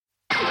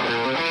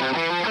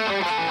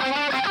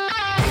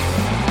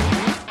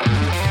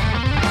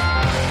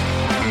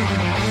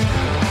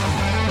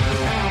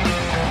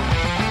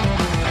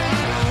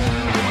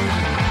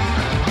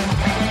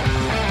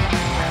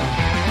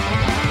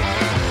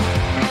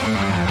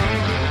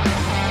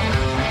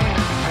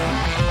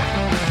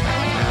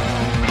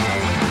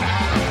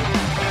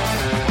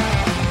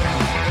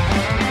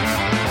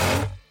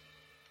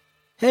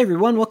Hey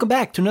everyone, welcome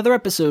back to another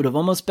episode of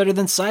Almost Better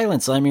Than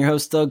Silence. I'm your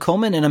host, Doug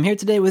Coleman, and I'm here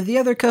today with the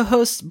other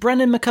co-hosts,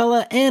 Brendan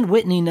McCullough and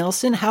Whitney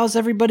Nelson. How's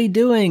everybody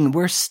doing?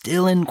 We're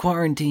still in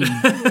quarantine.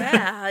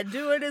 Yeah,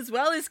 doing as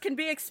well as can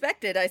be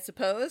expected, I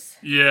suppose.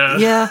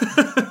 Yeah,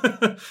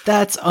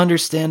 that's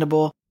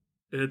understandable.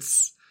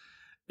 It's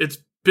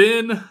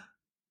been,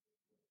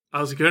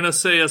 I was going to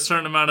say a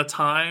certain amount of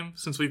time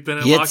since we've been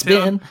in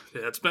lockdown.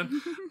 It's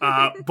been.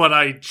 But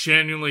I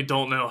genuinely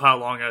don't know how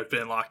long I've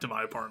been locked in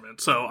my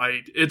apartment. So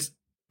it's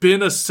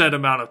been a set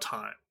amount of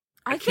time.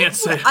 I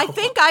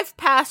think I've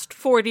passed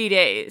 40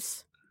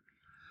 days.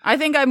 I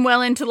think I'm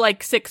well into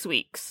like 6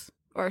 weeks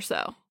or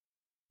so.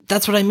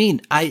 That's what I mean.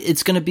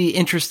 It's going to be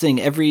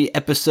interesting. Every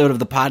episode of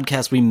the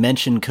podcast we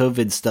mention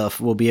COVID stuff,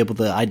 we'll be able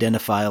to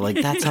identify,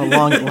 like, that's how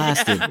long it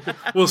lasted. Yeah.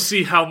 We'll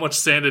see how much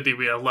sanity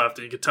we have left,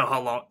 and you can tell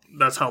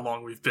how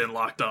long we've been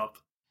locked up.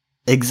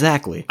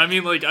 Exactly. I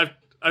mean, like,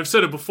 I've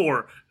said it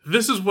before,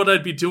 this is what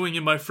I'd be doing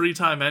in my free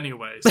time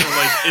anyway. So,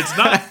 like, it's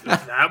not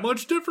that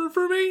much different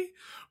for me,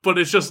 but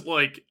it's just,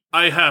 like,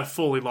 I have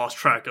fully lost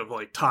track of,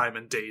 like, time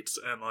and dates,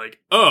 and, like,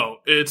 oh,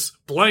 it's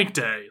blank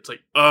day. It's like,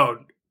 oh,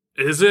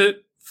 is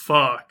it?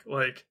 Fuck.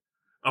 Like,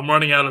 I'm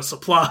running out of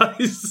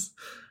supplies.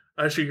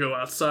 I should go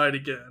outside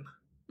again.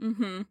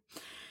 Mm-hmm.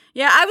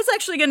 Yeah, I was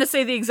actually going to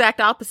say the exact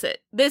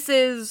opposite. This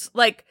is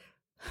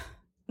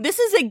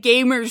a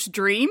gamer's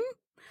dream.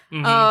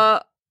 Mm-hmm.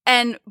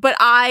 But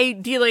I,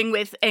 dealing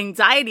with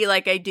anxiety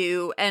like I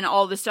do and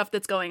all the stuff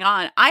that's going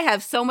on, I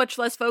have so much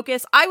less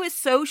focus. I was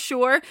so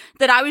sure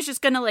that I was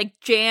just going to, like,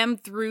 jam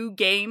through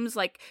games.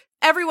 Like,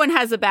 everyone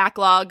has a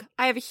backlog.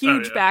 I have a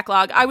huge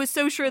backlog. I was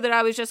so sure that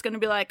I was just going to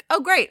be like,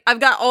 oh, great, I've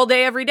got all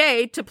day every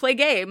day to play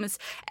games.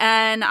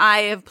 And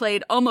I have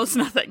played almost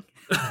nothing.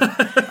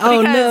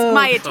 Because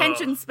my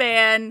attention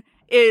span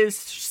is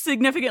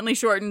significantly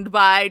shortened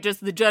by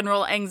just the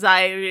general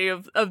anxiety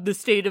of the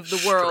state of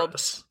the world.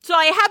 So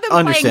I have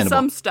been playing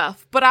some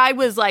stuff, but I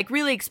was, like,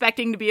 really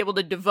expecting to be able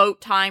to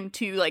devote time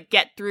to, like,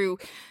 get through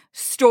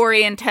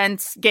story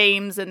intense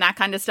games and that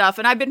kind of stuff.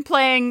 And I've been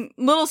playing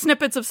little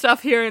snippets of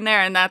stuff here and there,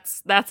 and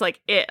that's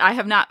like it. I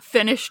have not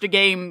finished a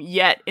game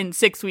yet in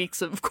 6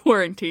 weeks of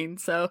quarantine,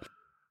 so.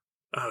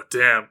 Oh,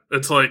 damn.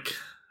 It's like,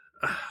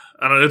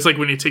 I don't know, it's like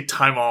when you take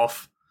time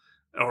off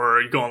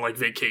or you go on, like,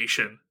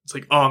 vacation. It's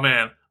like, oh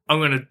man, I'm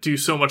going to do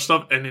so much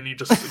stuff, and then you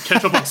just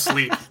catch up on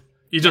sleep.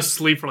 You just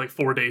sleep for like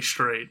 4 days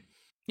straight.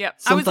 Yep.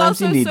 Sometimes I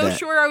was also so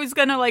sure I was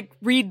going to, like,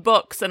 read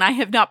books, and I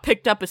have not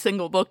picked up a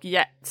single book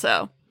yet,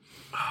 so.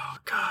 Oh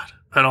god.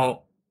 I don't,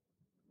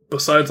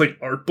 besides, like,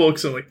 art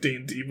books and, like,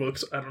 D&D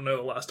books, I don't know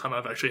the last time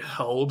I've actually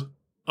held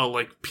a,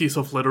 like, piece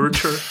of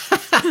literature.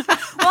 Well,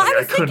 I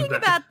was thinking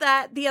about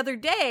that the other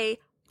day.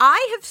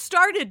 I have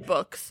started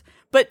books,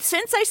 but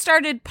since I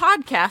started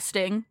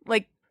podcasting,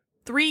 like,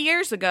 3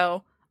 years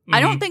ago, I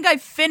don't think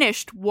I've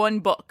finished one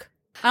book.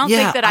 I don't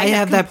think that I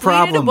have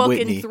completed a book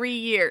Whitney. in 3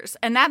 years.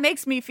 And that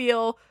makes me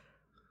feel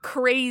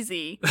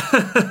crazy.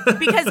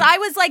 Because I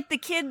was like the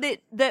kid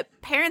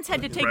that parents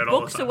had to take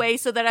books away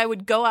so that I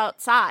would go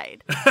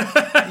outside.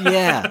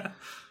 Yeah.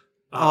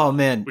 Oh,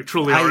 man. We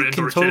truly are I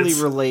can totally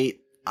kids. relate.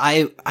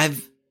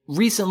 I've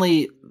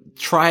recently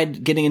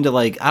tried getting into,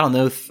 like, I don't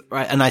know,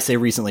 and I say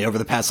recently, over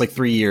the past, like,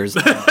 3 years,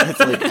 it's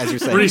like, as you're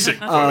saying, recent,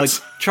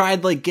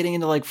 tried, like, getting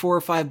into, like, 4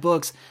 or 5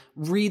 books,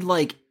 read,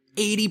 like,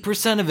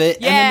 80% of it,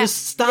 and then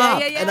just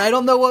stop. And I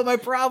don't know what my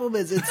problem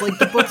is. It's like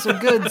the books are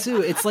good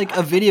too. It's like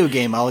a video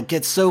game. I'll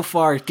get so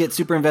far, get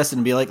super invested,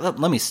 and be like, let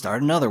me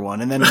start another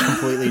one, and then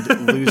completely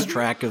lose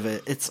track of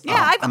it.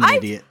 I'm an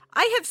idiot.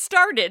 I have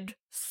started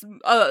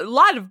a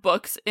lot of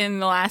books in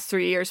the last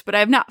 3 years, but I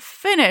have not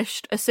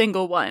finished a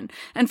single one.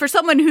 And for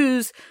someone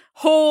whose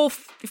whole,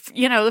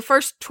 the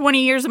first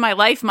 20 years of my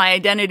life, my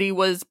identity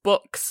was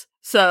books.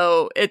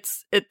 So it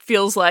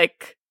feels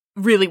like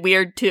really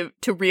weird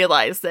to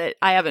realize that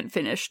I haven't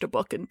finished a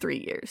book in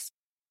 3 years.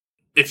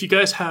 If you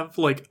guys have,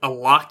 like, a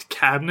locked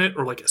cabinet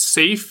or, like, a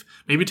safe,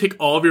 maybe take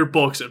all of your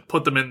books and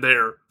put them in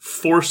there,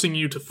 forcing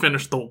you to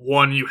finish the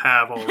one you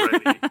have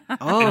already.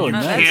 Oh, and you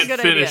nice.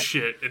 can't finish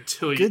it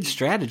until you... Good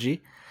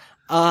strategy.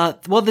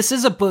 Well, this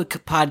is a book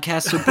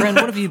podcast, so Bren,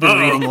 what have you been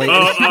reading lately?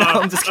 No,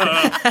 I'm just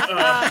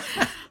kidding.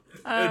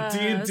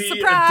 D&D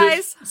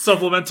surprise!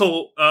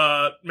 Supplemental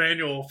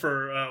manual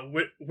for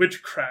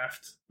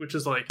witchcraft, which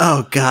is, like,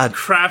 oh god,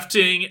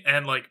 crafting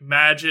and, like,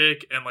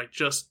 magic and, like,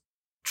 just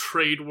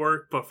trade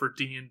work, but for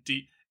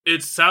D&D.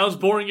 It sounds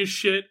boring as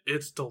shit.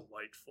 It's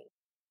delightful.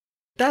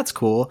 That's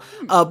cool.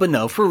 But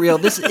no, for real,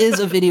 this is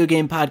a video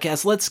game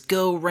podcast. Let's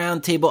go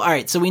round table. All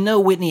right, so we know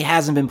Whitney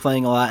hasn't been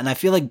playing a lot, and I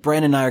feel like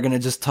Bren and I are going to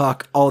just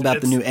talk all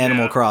about the new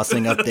Animal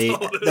Crossing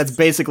update. That's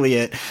basically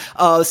it.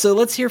 So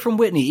let's hear from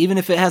Whitney. Even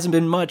if it hasn't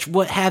been much,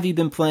 what have you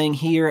been playing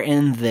here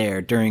and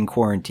there during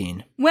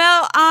quarantine?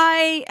 Well,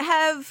 I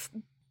have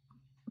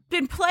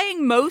been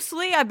playing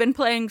mostly. I've been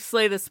playing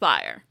Slay the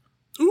Spire.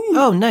 Ooh.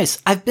 Oh,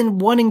 nice. I've been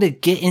wanting to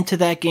get into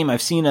that game.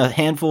 I've seen a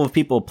handful of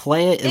people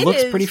play it. It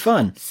looks pretty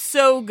fun.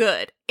 So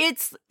good.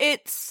 It's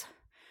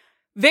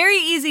very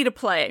easy to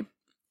play.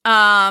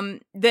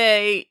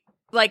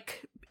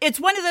 It's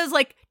one of those,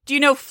 like, do you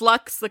know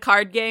Flux, the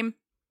card game?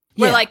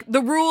 Where Yeah. like the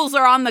rules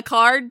are on the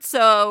card,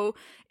 so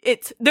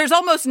there's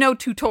almost no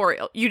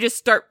tutorial. You just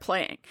start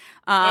playing.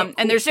 Cool.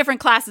 And there's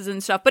different classes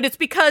and stuff, but it's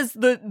because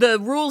the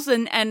rules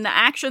and the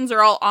actions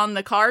are all on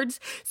the cards.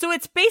 So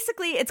it's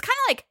basically, it's kind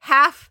of like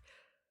half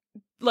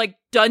like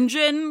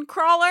dungeon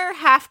crawler,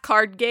 half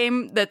card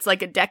game that's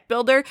like a deck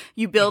builder.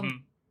 You build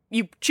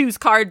you choose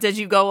cards as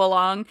you go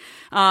along.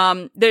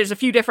 There's a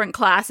few different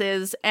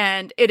classes,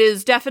 and it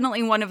is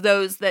definitely one of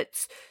those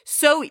that's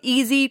so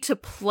easy to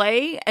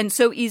play and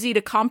so easy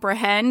to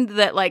comprehend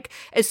that, like,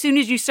 as soon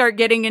as you start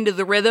getting into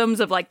the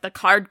rhythms of, like, the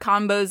card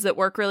combos that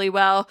work really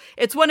well,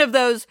 it's one of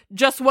those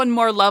just one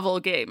more level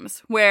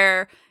games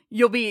where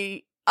you'll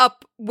be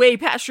up way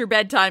past your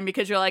bedtime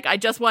because you're like, I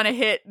just want to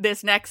hit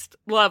this next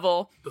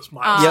level. This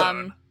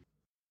milestone.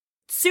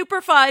 Super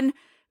fun.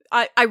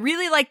 I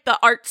really like the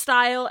art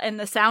style and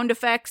the sound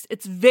effects.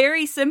 It's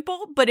very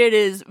simple, but it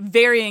is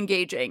very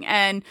engaging.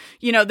 And,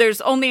 you know,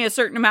 there's only a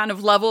certain amount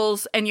of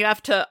levels, and you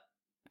have to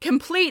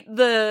complete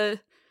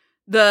the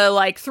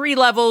like 3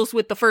 levels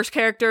with the first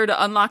character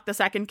to unlock the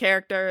second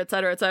character,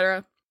 etc.,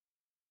 etc.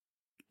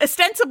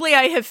 Ostensibly,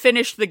 I have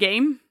finished the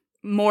game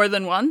more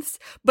than once,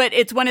 but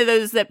it's one of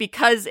those that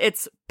because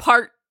it's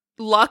part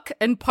luck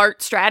and part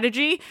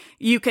strategy,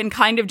 you can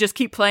kind of just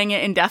keep playing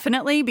it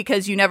indefinitely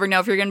because you never know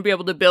if you're going to be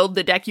able to build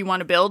the deck you want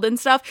to build and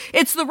stuff.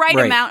 It's the right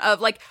amount of,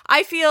 like,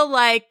 I feel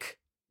like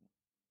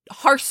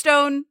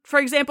Hearthstone, for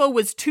example,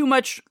 was too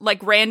much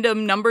like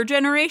random number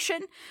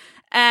generation,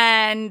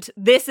 and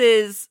this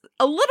is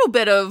a little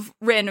bit of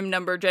random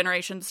number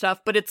generation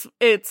stuff, but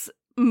it's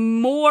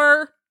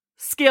more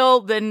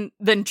skill than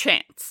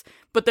chance.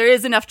 But there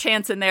is enough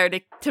chance in there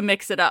to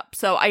mix it up.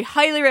 So I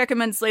highly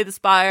recommend Slay the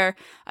Spire.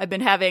 I've been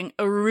having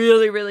a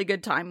really, really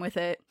good time with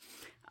it.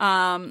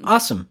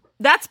 Awesome.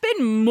 That's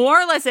been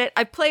more or less it.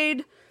 I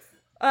played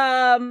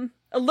a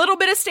little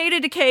bit of State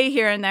of Decay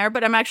here and there,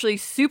 but I'm actually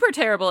super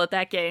terrible at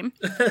that game.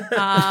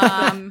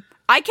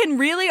 I can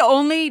really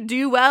only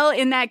do well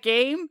in that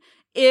game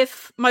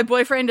if my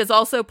boyfriend is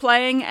also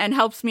playing and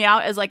helps me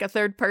out as like a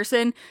third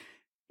person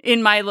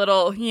in my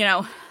little, you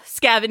know,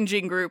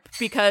 scavenging group,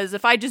 because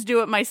if I just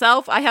do it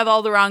myself, I have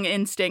all the wrong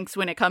instincts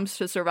when it comes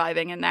to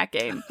surviving in that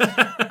game.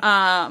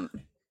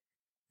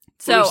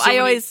 So I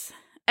always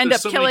end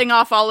up killing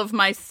off all of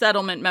my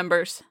settlement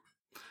members.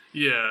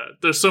 Yeah,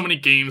 there's so many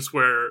games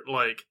where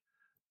like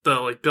the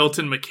like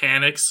built-in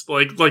mechanics,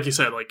 like you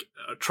said, like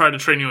try to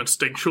train you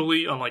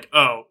instinctually on like,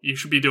 oh, you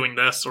should be doing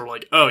this, or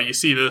like, oh, you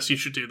see this, you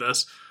should do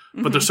this.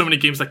 But there's so many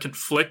games that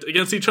conflict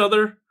against each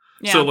other.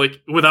 Yeah. So, like,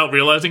 without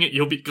realizing it,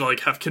 you'll be, like,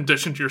 have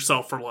conditioned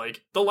yourself for,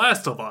 like, The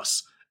Last of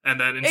Us. And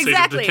then in State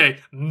of Decay,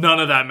 none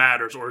of that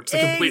matters, or it's a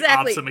complete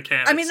opposite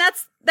mechanics. I mean,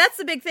 that's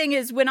the big thing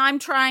is when I'm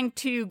trying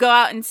to go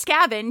out and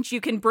scavenge, you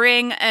can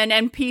bring an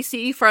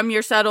NPC from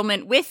your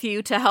settlement with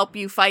you to help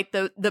you fight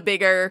the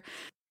bigger,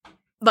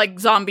 like,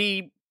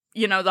 zombie,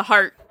 you know, the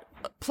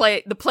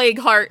plague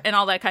heart and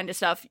all that kind of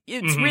stuff.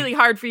 It's really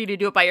hard for you to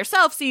do it by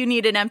yourself, so you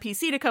need an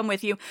NPC to come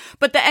with you.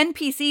 But the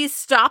NPCs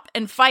stop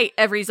and fight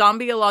every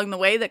zombie along the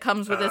way that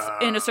comes with us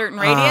in a certain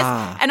radius.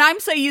 And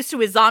I'm so used to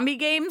with zombie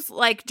games,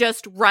 like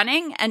just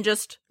running and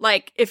just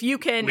like if you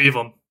can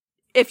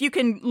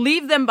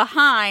leave them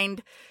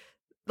behind,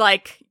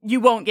 like you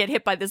won't get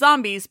hit by the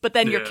zombies. But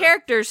then your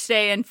characters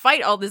stay and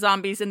fight all the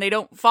zombies, and they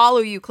don't follow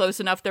you close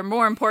enough. They're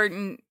more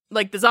important.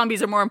 Like, the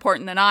zombies are more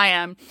important than I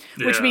am,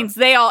 which means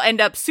they all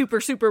end up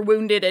super, super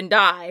wounded and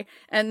die.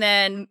 And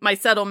then my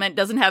settlement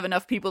doesn't have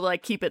enough people to,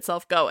 like, keep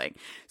itself going.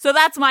 So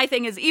that's my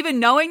thing, is even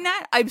knowing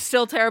that, I'm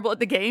still terrible at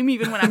the game.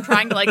 Even when I'm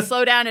trying to, like,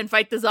 slow down and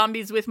fight the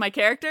zombies with my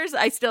characters,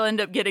 I still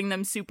end up getting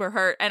them super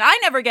hurt. And I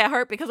never get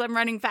hurt because I'm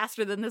running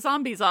faster than the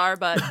zombies are,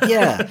 but...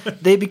 Yeah,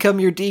 they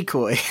become your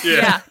decoy.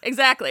 Yeah,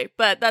 exactly.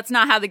 But that's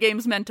not how the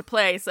game's meant to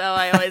play, so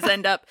I always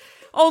end up...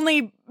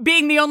 only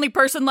being the only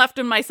person left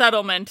in my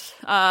settlement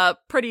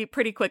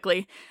pretty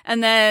quickly.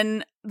 And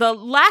then the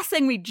last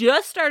thing we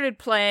just started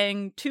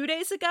playing 2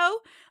 days ago,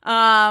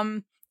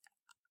 I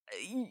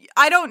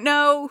don't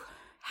know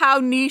how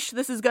niche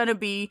this is going to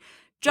be.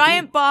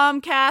 Giant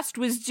Bombcast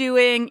was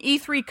doing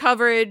E3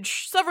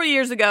 coverage several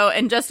years ago,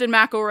 and Justin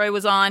McElroy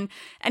was on,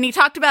 and he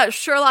talked about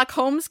Sherlock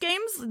Holmes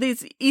games,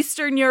 these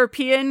Eastern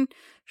European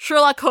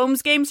Sherlock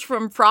Holmes games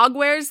from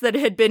Frogwares that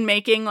had been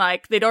making,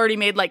 like, they'd already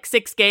made like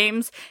 6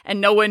 games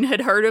and no one had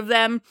heard of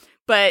them.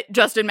 But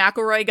Justin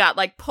McElroy got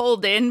like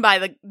pulled in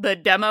by the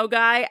demo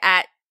guy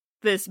at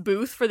this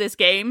booth for this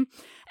game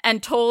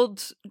and told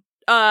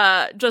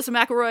Justin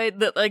McElroy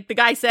that, like, the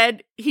guy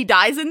said he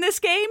dies in this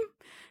game.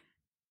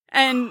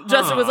 And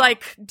Justin was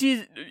like,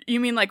 do you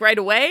mean like right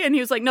away? And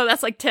he was like, no,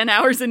 that's like 10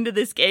 hours into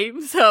this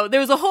game. So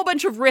there was a whole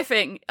bunch of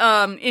riffing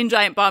in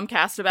Giant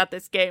Bombcast about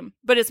this game.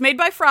 But it's made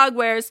by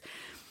Frogwares.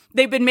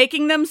 They've been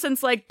making them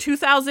since like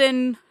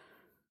 2000,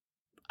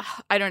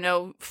 I don't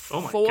know, 4?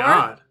 Oh my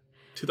god.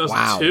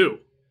 2002.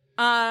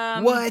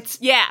 Wow. What?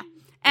 Yeah.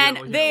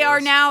 And they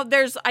are now,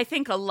 there's I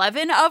think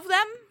 11 of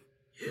them.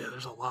 Yeah,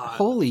 there's a lot.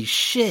 Holy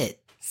shit.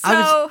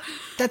 So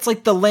that's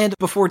like the land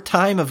before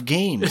time of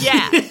games.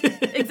 Yeah,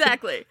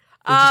 exactly.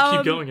 They just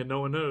keep going and no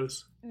one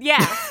knows.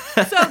 Yeah.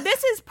 So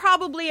this is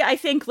probably, I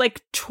think,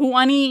 like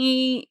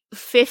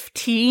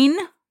 2015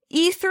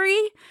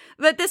 E3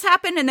 that this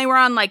happened, and they were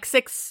on like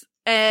 6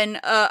 and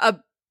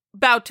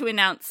about to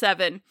announce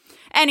 7.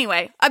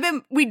 Anyway,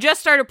 we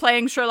just started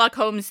playing Sherlock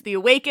Holmes: The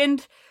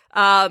Awakened.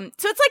 So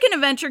it's like an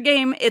adventure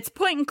game. It's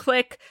point and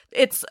click.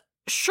 It's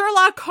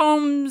Sherlock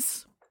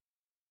Holmes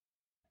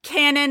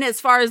canon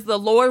as far as the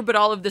lore, but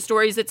all of the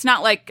stories. It's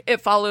not like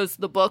it follows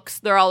the books.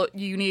 They're all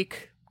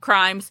unique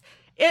crimes.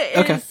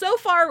 Okay. So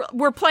far,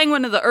 we're playing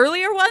one of the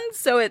earlier ones,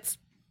 so it's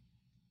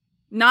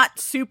not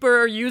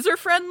super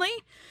user-friendly.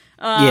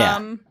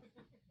 Yeah.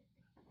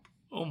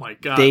 Oh my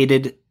god.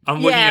 Dated.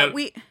 I'm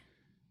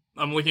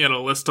looking at a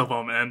list of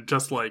them, and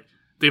just like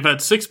they've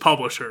had 6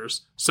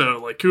 publishers, so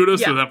like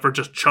kudos to them for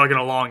just chugging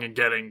along and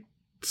getting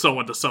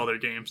someone to sell their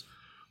games.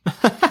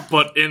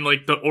 But in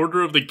like the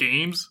order of the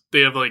games, they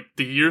have like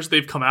the years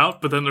they've come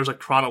out, but then there's a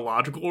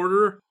chronological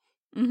order.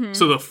 Mm-hmm.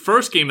 So the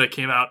first game that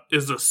came out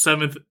is the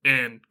 7th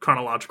in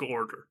chronological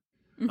order.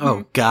 Mm-hmm.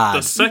 Oh god.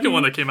 The second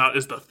one that came out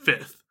is the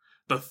 5th.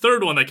 The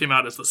third one that came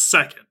out is the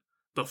 2nd.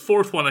 The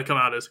 4th one that came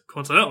out is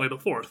coincidentally the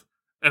 4th.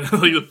 And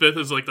then, like, the 5th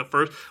is, like, the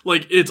first.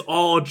 Like, it's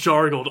all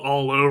jargled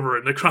all over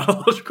in the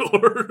chronological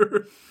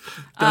order.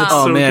 That's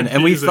so man, confusing.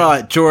 And we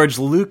thought George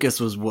Lucas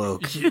was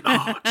woke.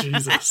 Oh,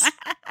 Jesus. So,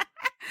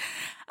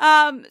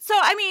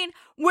 I mean,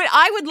 what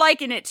I would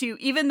liken it to,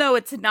 even though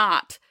it's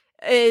not,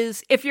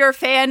 is if you're a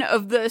fan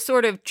of the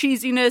sort of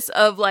cheesiness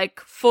of, like,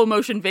 full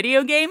motion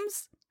video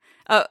games,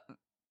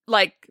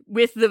 like,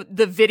 with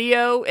the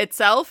video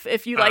itself,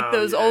 if you like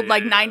those old,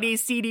 like, 90s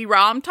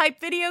CD-ROM type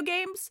video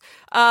games,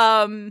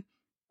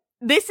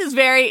 this is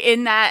very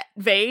in that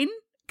vein,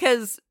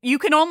 because you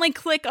can only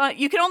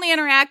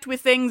interact with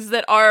things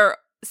that are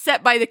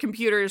set by the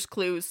computer's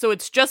clues, so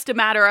it's just a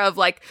matter of,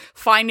 like,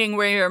 finding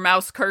where your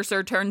mouse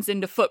cursor turns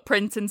into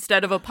footprints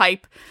instead of a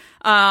pipe.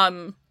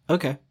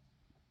 Okay.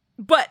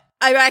 But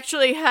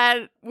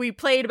we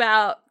played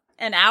about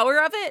an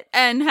hour of it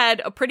and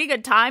had a pretty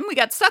good time. We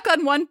got stuck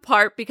on one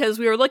part because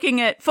we were looking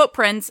at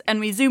footprints,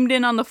 and we zoomed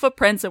in on the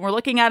footprints, and we're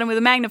looking at them with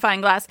a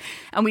magnifying glass,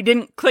 and we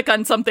didn't click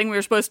on something we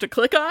were supposed to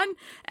click on.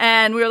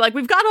 And we were like,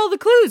 we've got all the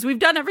clues. We've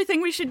done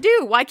everything we should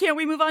do. Why can't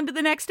we move on to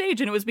the next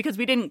stage? And it was because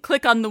we didn't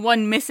click on the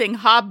one missing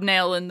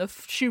hobnail in the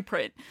shoe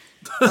print.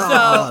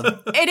 So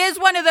it is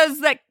one of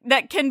those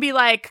that can be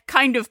like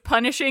kind of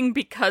punishing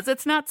because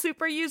it's not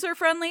super user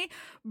friendly,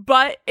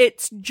 but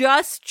it's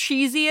just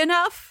cheesy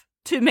enough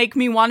to make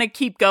me want to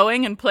keep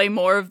going and play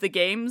more of the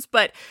games.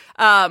 But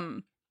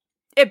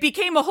it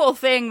became a whole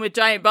thing with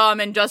Giant Bomb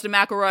and Justin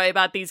McElroy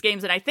about these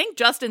games, and I think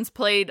Justin's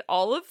played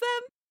all of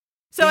them.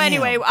 So Damn.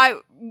 Anyway,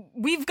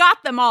 we've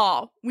got them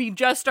all. We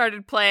just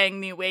started playing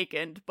The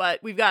Awakened,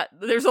 but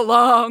there's a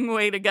long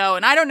way to go,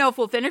 and I don't know if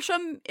we'll finish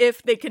them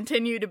if they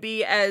continue to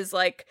be as,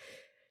 like,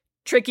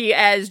 tricky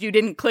as you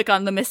didn't click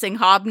on the missing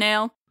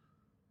hobnail.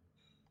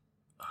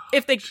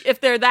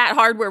 If they're that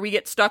hard where we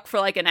get stuck for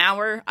like an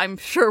hour, I'm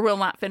sure we'll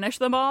not finish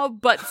them all.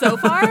 But so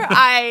far,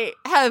 I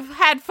have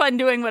had fun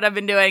doing what I've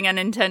been doing and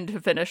intend to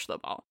finish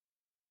them all.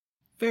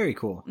 Very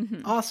cool.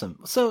 Mm-hmm. Awesome.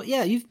 So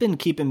yeah, you've been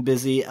keeping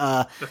busy.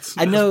 That's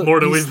I know more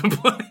than we've been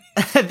playing.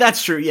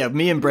 That's true. Yeah,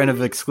 me and Brent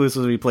have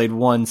exclusively played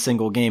one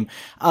single game.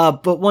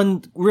 But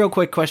one real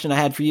quick question I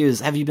had for you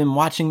is, have you been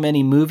watching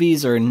many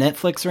movies or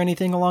Netflix or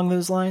anything along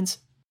those lines?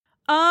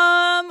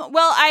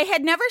 Well, I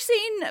had never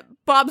seen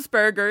Bob's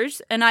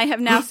Burgers, and I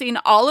have now seen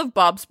all of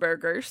Bob's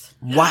Burgers.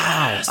 Wow.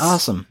 Yes.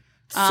 Awesome.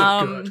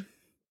 So good.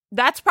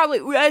 That's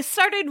probably, I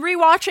started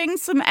rewatching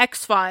some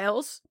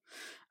X-Files,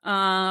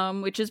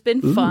 which has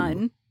been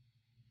fun.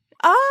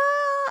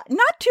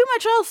 Not too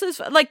much else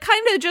is, like,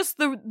 kind of just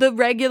the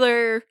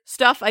regular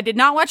stuff. I did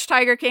not watch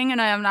Tiger King,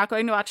 and I am not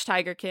going to watch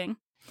Tiger King.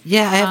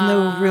 Yeah, I have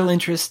no real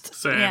interest.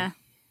 Same.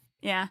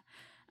 Yeah.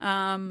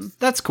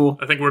 That's cool.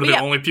 I think we're the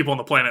only people on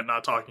the planet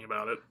not talking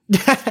about it.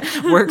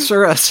 Works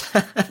for us.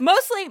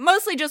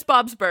 mostly just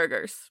Bob's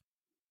Burgers.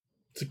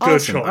 It's a good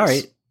awesome. choice. All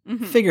right.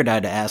 Mm-hmm. Figured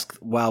I'd ask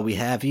while we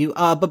have you.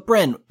 But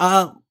Bren,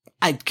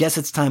 I guess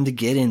it's time to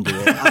get into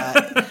it.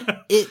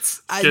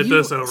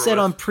 You said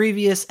on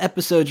previous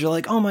episodes, you're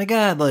like, oh my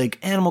god, like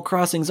Animal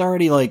Crossing's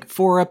already like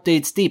 4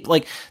 updates deep.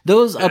 Like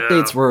those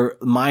updates were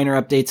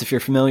minor updates. If you're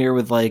familiar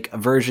with like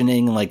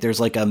versioning, like there's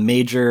like a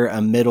major,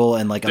 a middle,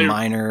 and like a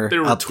minor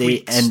update.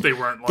 Tweaks. And they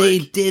weren't like they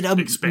did a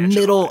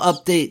middle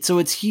updates. Update, so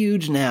it's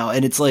huge now.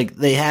 And it's like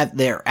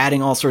they're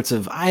adding all sorts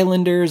of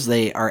islanders.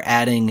 They are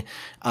adding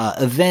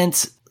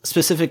events.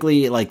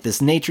 Specifically, like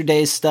this Nature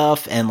Days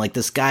stuff, and like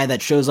this guy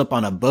that shows up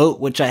on a boat,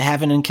 which I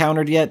haven't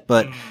encountered yet,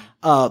 but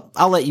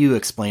I'll let you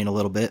explain a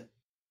little bit.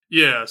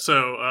 Yeah,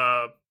 so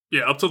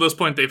up to this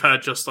point, they've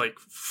had just like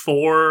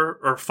 4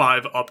 or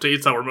 5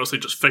 updates that were mostly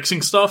just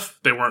fixing stuff.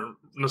 They weren't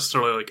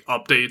necessarily like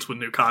updates with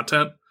new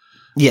content.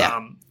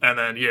 Yeah. And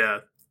then,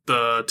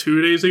 the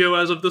 2 days ago,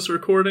 as of this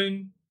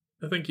recording,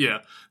 I think,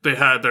 they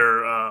had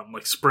their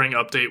like spring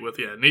update with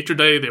Nature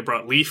Day. They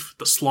brought Leaf,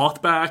 the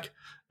sloth, back.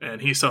 And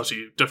he sells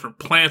you different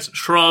plants and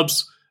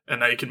shrubs,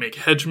 and now you can make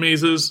hedge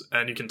mazes,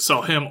 and you can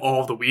sell him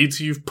all of the weeds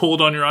you've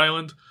pulled on your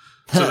island.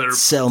 So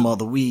sell him all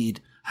the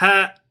weed.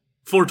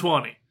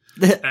 420.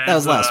 That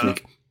was last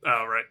week.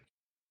 Oh,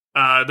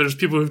 right. There's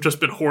people who've just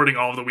been hoarding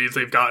all of the weeds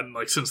they've gotten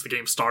like since the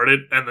game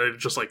started, and they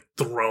just like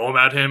throw them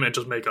at him and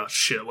just make a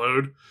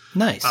shitload.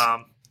 Nice.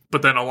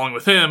 But then along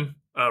with him,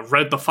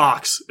 Red the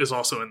Fox is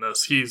also in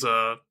this. He's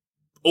a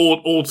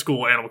old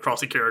school Animal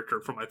Crossing character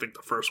from I think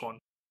the first one,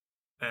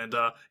 and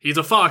he's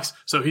a fox,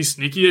 so he's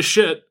sneaky as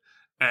shit,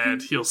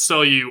 and he'll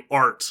sell you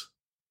art.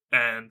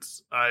 And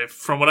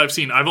from what I've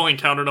seen, I've only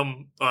encountered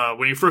him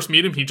when you first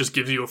meet him. He just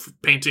gives you a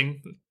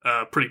painting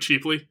pretty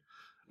cheaply,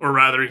 or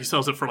rather, he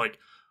sells it for like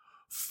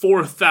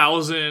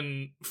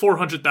 400,000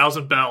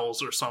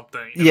 bells or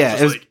something. And yeah,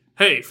 it's like,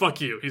 hey,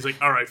 fuck you. He's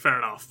like, all right, fair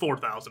enough,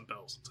 4,000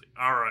 bells. It's like,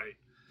 all right.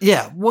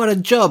 Yeah, what a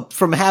jump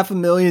from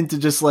 $500,000 to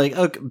just like,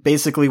 okay,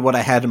 basically what I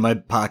had in my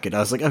pocket. I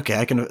was like, okay,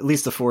 I can at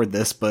least afford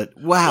this, but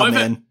wow,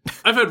 man.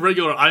 I've had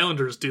regular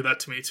Islanders do that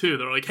to me too.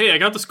 They're like, hey, I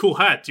got this cool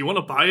hat. Do you want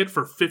to buy it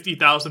for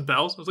 50,000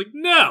 bells? I was like,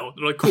 no.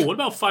 They're like, cool, what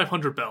about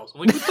 500 bells?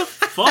 I'm like, what the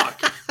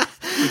fuck?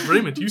 Like,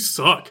 Raymond, you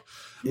suck.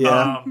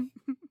 Yeah.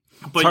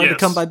 But it's hard to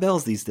come by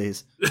bells these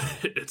days.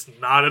 It's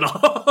not at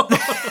all.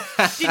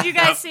 Did you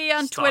guys see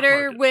on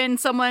Twitter market. when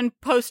someone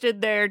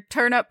posted their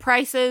turnip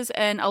prices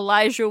and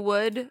Elijah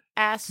Wood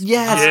asked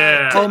Yes.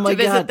 Yeah. Oh my to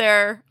visit God.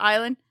 their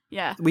island?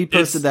 Yeah. We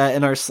posted that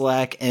in our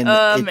Slack, and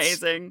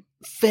Amazing.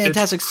 it's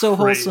fantastic, It's so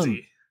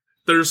crazy.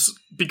 wholesome.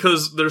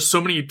 Because there's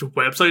so many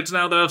websites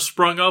now that have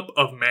sprung up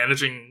of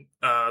managing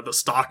the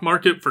stock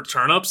market for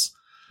turnips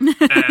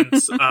and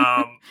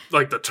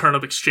like the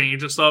turnip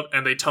exchange and stuff,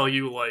 and they tell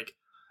you like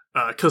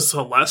because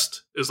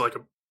Celeste is like a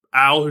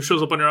owl who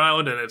shows up on your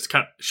island, and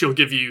she'll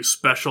give you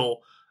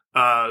special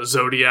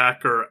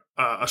zodiac or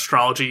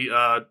astrology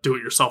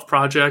do-it-yourself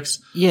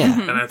projects. Yeah.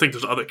 And I think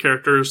there's other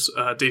characters.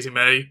 Daisy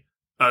May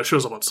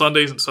shows up on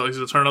Sundays and sells you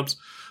the turnips.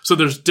 So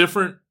there's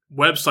different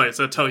websites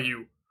that tell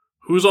you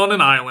who's on an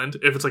island,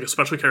 if it's like a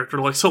special character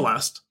like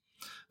Celeste.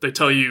 They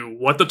tell you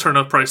what the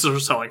turnip prices are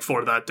selling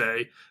for that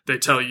day. They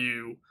tell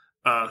you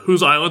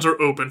whose islands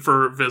are open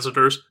for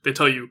visitors. They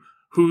tell you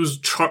who's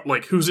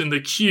in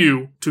the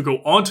queue to go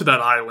onto that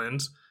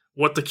island,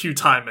 what the queue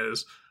time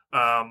is,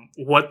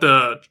 what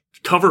the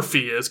cover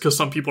fee is, because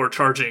some people are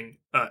charging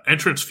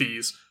entrance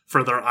fees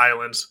for their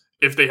islands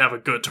if they have a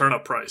good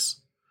turnip price.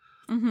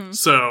 Mm-hmm.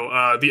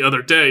 So the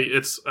other day,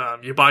 it's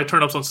you buy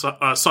turnips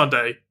on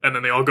Sunday, and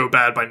then they all go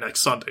bad by next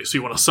Sunday. So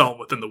you want to sell them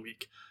within the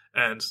week.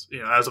 And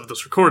as of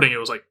this recording, it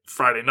was like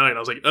Friday night. I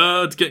was like,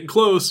 it's getting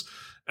close,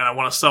 and I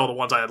want to sell the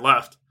ones I had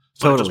left.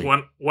 So Totally. I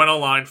just went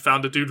online,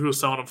 found a dude who was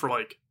selling them for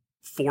like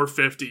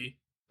 $4.50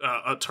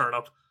 a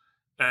turnip,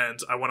 and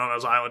I went on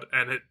his island,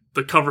 and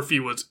the cover fee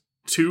was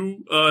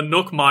 2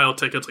 Nook Mile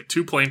tickets, like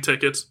 2 plane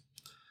tickets,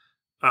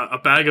 a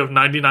bag of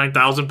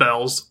 99,000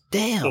 bells,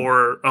 Damn.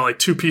 or like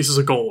 2 pieces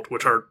of gold,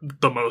 which are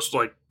the most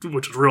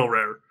which is real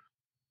rare.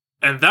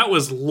 And that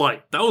was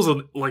light. That was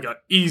like an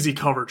easy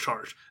cover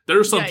charge. There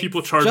are some Yikes.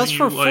 people charging Just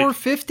for you like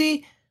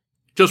 $4.50?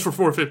 just for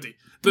 $4.50.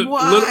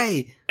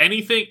 Why?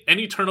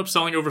 Any turnip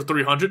selling over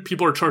 300,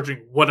 people are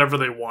charging whatever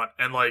they want,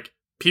 and like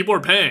people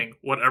are paying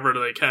whatever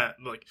they can.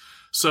 Like,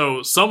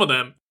 so some of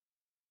them,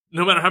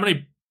 no matter how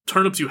many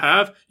turnips you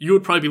have, you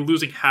would probably be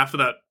losing half of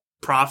that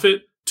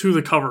profit to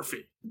the cover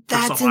fee.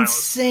 That's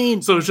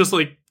insane. So it's just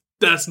like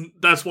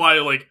that's why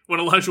like when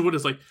Elijah Wood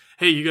is like,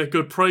 hey, you got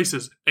good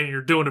prices and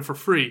you're doing it for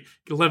free,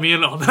 let me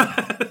in on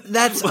that.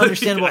 That's Like,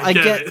 understandable. I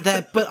get it.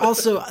 that. But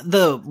also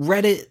the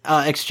Reddit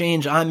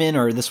exchange I'm in,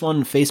 or this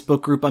one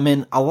Facebook group I'm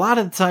in, a lot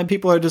of the time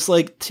people are just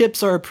like,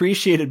 tips are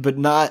appreciated but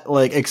not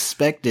like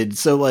expected.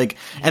 So like,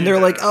 and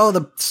they're like, oh,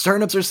 the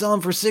turnips are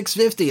selling for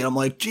 $6.50, and I'm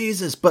like,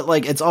 Jesus. But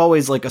like, it's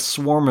always like a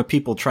swarm of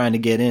people trying to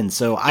get in.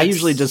 So I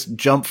usually just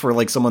jump for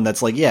like someone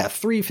that's like, yeah,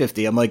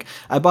 $3.50. I'm like,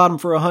 I bought them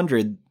for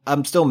 $100.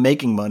 I'm still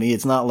making money.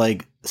 It's not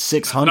like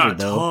 600 Not a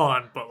though.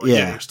 ton, but like,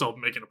 yeah, you're still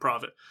making a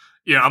profit.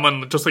 Yeah, I'm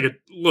on just like a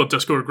little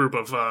Discord group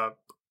of for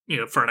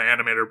an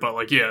animator, but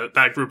like, yeah,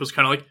 that group is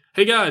kind of like,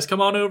 hey guys,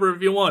 come on over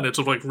if you want. It's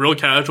like real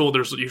casual.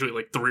 There's usually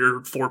like 3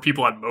 or 4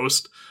 people at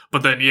most,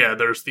 but then yeah,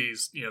 there's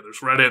these, there's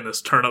Reddit and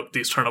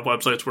these turnip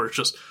websites where it's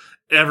just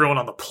everyone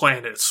on the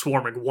planet is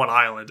swarming one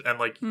island, and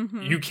like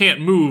you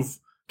can't move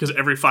because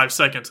every 5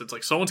 seconds it's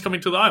like someone's coming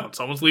to the island,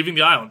 someone's leaving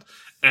the island,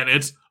 and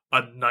it's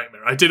a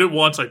nightmare. I did it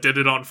once. I did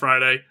it on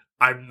Friday.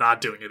 I'm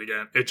not doing it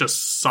again. It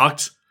just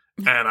sucked,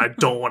 and I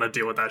don't want to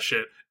deal with that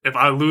shit. If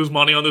I lose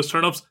money on those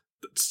turnips,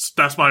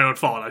 that's my own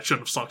fault. I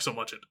shouldn't have sunk so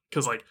much in it,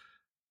 because like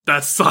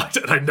that sucked,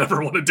 and I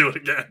never want to do it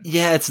again.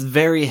 Yeah, it's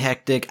very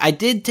hectic. I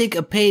did take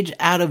a page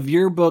out of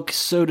your book,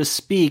 so to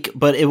speak,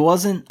 but it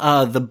wasn't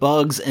the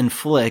bugs and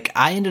Flick.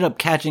 I ended up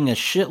catching a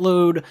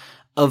shitload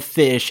of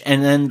fish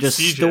and then just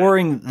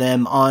storing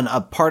them on a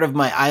part of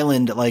my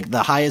island, like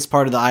the highest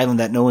part of the island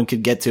that no one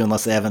could get to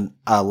unless they have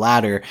a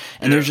ladder.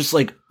 And there's just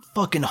like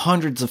fucking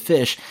hundreds of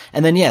fish.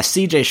 And then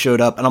CJ showed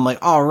up, and I'm like,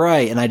 all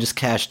right, and I just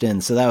cashed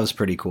in. So that was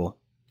pretty cool.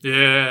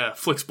 Yeah,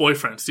 Flick's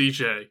boyfriend,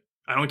 CJ.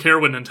 I don't care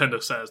what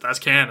Nintendo says. That's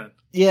canon.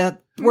 Yeah,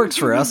 works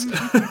for us.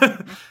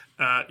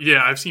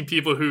 Yeah, I've seen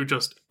people who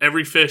just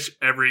every fish,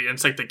 every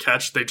insect they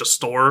catch, they just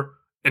store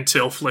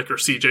until Flick or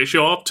CJ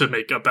show up to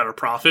make a better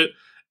profit.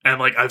 And,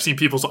 like, I've seen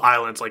people's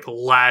islands, like,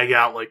 lag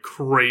out like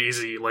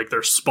crazy. Like,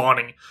 they're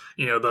spawning,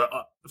 the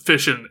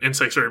fish and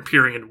insects are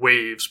appearing in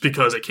waves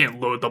because it can't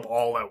load them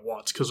all at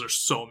once because there's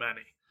so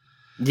many.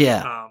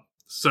 Yeah.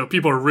 So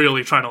people are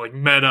really trying to, like,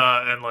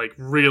 meta and, like,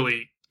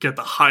 really get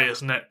the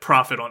highest net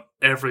profit on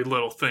every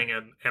little thing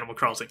in Animal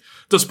Crossing,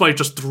 despite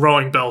just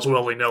throwing bells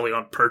willy-nilly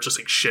on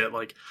purchasing shit.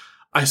 Like,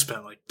 I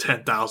spent like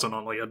 $10,000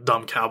 on like a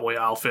dumb cowboy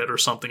outfit or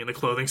something in the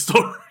clothing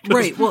store.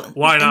 Right. Well,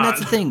 why not? And that's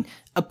the thing.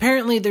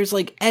 Apparently there's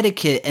like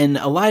etiquette, and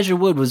Elijah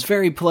Wood was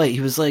very polite.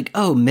 He was like,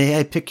 "Oh, may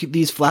I pick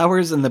these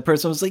flowers?" And the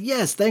person was like,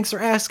 "Yes, thanks for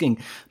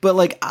asking." But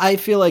like, I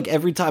feel like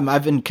every time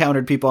I've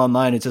encountered people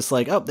online, it's just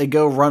like, oh, they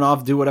go run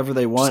off, do whatever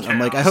they want. I'm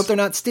like, I hope they're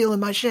not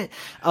stealing my shit.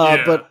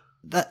 But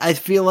I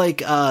feel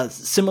like,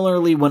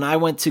 similarly, when I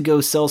went to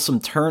go sell some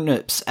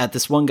turnips at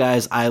this one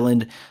guy's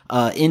island,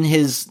 in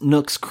his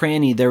Nook's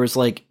cranny, there was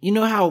like, you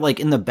know how like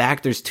in the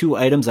back, there's 2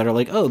 items that are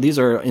like, oh, these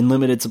are in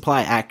limited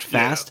supply, act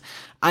fast. Yeah.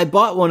 I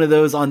bought one of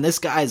those on this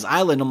guy's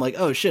island. I'm like,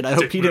 oh shit, I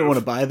hope he didn't want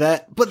to buy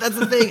that. But that's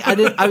the thing.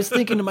 I was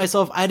thinking to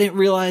myself, I didn't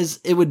realize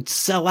it would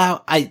sell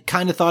out. I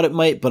kind of thought it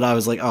might, but I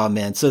was like, oh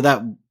man. So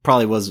that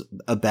probably was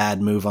a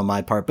bad move on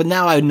my part. But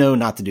now I know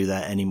not to do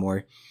that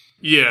anymore.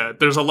 Yeah,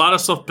 there's a lot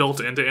of stuff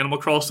built into Animal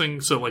Crossing,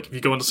 so like if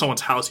you go into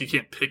someone's house, you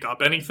can't pick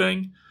up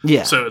anything.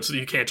 Yeah. So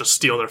you can't just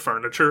steal their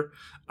furniture.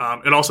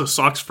 It also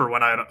sucks for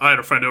when I had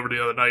a friend over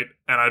the other night,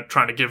 and I'm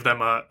trying to give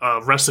them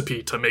a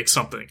recipe to make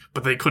something,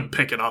 but they couldn't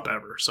pick it up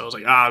ever. So I was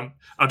like, I'll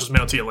just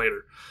mail it to you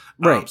later.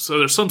 Right. So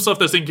there's some stuff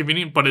that's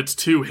inconvenient, but it's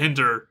to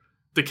hinder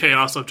the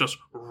chaos of just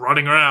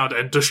running around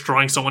and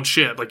destroying someone's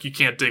shit. Like, you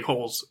can't dig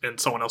holes in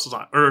someone else's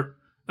island. Or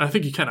I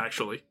think you can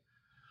actually.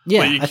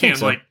 Yeah, but you I can't, think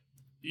so. like,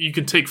 you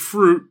can take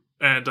fruit.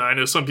 And I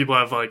know some people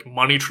have, like,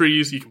 money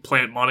trees. You can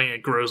plant money and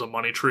it grows a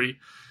money tree.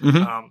 Mm-hmm.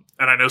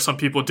 And I know some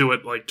people do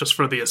it, like, just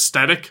for the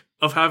aesthetic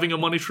of having a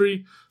money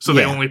tree. So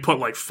they only put,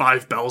 like,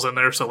 5 bells in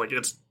there. So, like,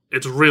 it's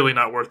really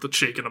not worth it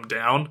shaking them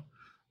down.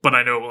 But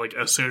I know, like,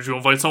 as soon as you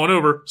invite someone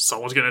over,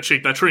 someone's going to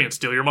shake that tree and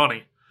steal your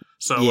money.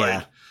 So,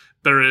 like,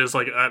 there is,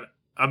 like, an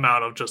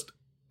amount of just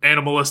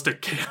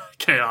animalistic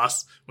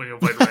chaos when you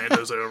invite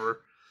randos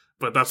over.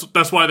 But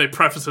that's why they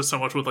preface it so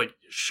much with, like,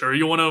 sure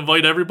you want to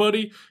invite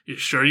everybody? You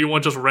sure you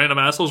want just random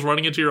assholes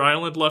running into your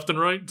island left and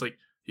right? It's like,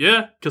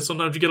 yeah, because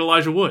sometimes you get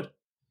Elijah Wood,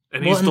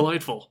 and he's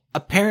delightful.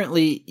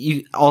 Apparently,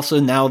 you also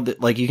now that,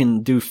 like, you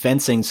can do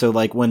fencing, so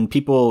like when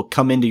people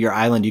come into your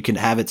island, you can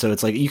have it so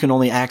it's like you can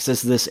only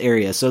access this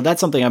area. So that's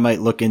something I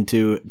might look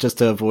into just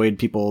to avoid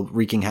people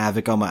wreaking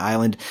havoc on my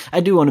island. I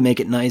do want to make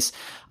it nice.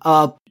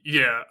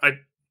 Yeah,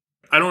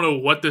 I don't know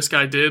what this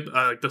guy did.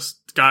 This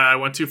guy I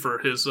went to for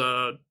his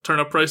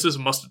turnip prices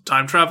must have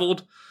time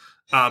traveled,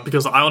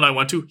 because the island I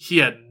went to, he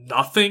had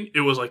nothing. It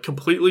was like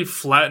completely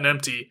flat and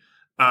empty.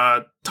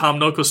 Tom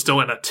Nook was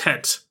still in a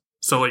tent,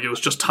 so like it was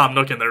just Tom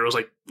Nook in there. It was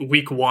like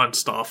week 1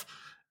 stuff,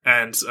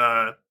 and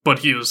but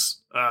he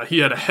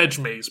had a hedge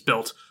maze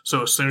built.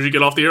 So as soon as you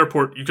get off the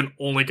airport, you can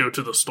only go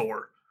to the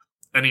store,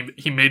 and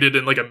he made it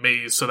in like a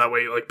maze so that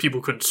way like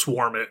people couldn't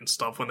swarm it and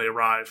stuff when they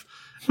arrive.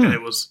 And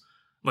it was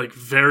like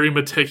very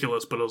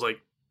meticulous, but it was like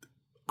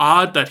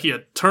odd that he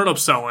had turnip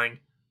selling,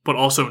 but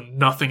also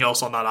nothing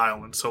else on that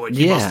island. So like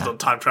he must have done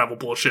time travel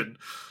bullshit.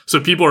 So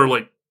people are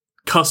like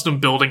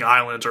custom building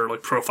islands or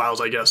like profiles,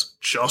 I guess,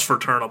 just for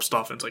turnip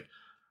stuff. And it's like,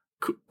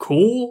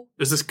 cool.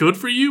 Is this good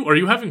for you? Are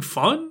you having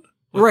fun?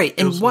 Like, right.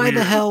 And why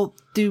the hell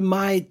do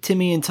my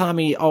Timmy and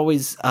Tommy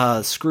always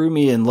screw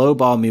me and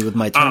lowball me with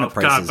my turnip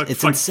prices? God,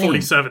 it's like insane.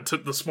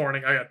 47 this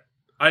morning.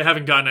 I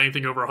haven't gotten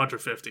anything over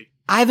 150.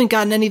 I haven't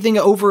gotten anything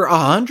over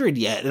 100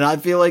 yet, and I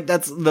feel like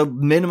that's the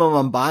minimum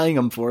I'm buying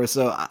them for.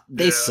 So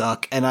they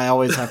suck, and I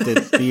always have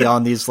to be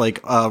on these like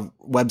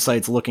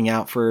websites looking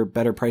out for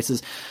better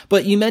prices.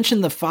 But you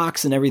mentioned the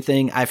fox and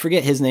everything. I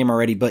forget his name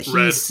already, but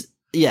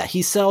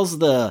he sells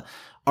the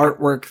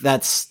artwork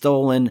that's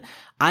stolen.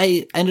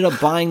 I ended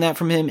up buying that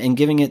from him and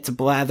giving it to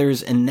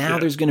Blathers, and now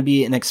there's going to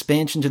be an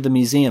expansion to the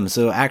museum.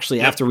 So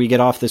actually, after we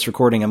get off this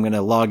recording, I'm going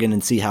to log in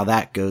and see how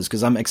that goes,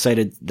 because I'm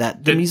excited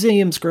that the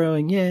museum's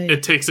growing. Yay.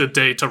 It takes a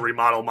day to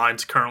remodel.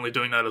 Mine's currently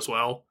doing that as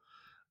well.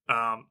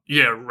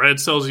 Red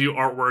sells you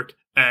artwork,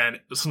 and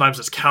sometimes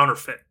it's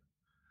counterfeit.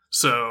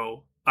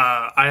 So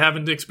I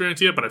haven't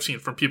experienced it yet, but I've seen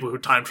from people who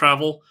time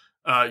travel.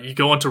 You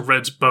go onto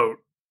Red's boat,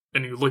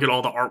 and you look at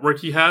all the artwork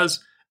he has,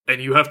 and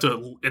you have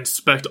to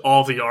inspect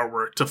all the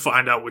artwork to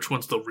find out which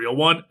one's the real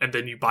one, and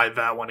then you buy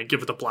that one and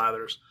give it to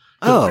Blathers.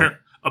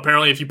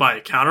 Apparently, if you buy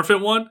a counterfeit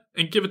one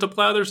and give it to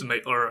Blathers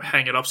or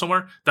hang it up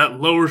somewhere, that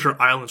lowers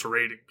your island's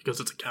rating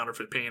because it's a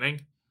counterfeit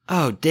painting.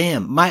 Oh,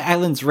 damn. My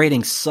island's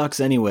rating sucks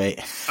anyway.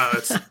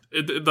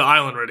 The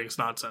island rating's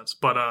nonsense.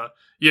 But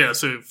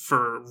so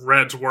for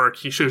Red's work,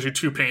 he shows you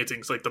 2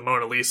 paintings, like the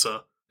Mona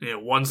Lisa.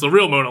 One's the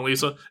real Mona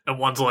Lisa, and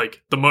one's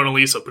like the Mona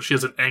Lisa, but she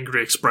has an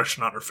angry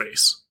expression on her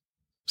face.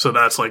 So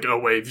that's like a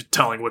way of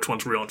telling which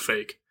one's real and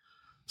fake.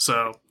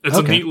 So it's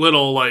a neat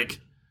little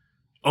like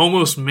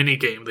almost mini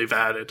game they've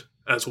added,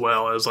 as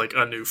well as like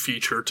a new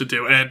feature to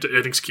do and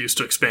an excuse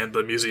to expand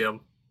the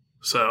museum.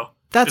 So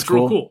that's it's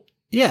real cool.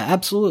 Yeah,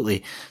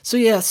 absolutely. So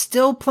yeah,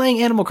 still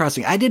playing Animal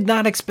Crossing. I did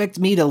not expect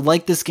me to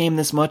like this game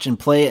this much and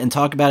play it and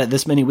talk about it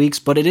this many weeks,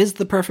 but it is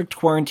the perfect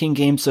quarantine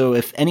game. So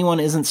if anyone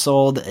isn't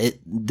sold,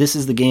 this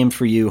is the game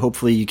for you.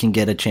 Hopefully you can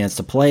get a chance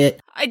to play it.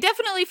 I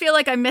definitely feel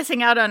like I'm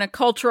missing out on a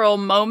cultural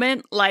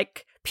moment,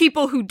 like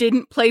people who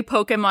didn't play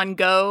Pokemon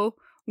Go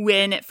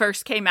when it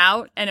first came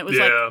out, and it was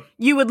like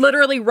you would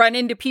literally run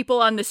into people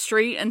on the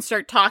street and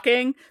start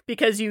talking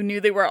because you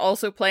knew they were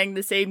also playing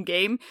the same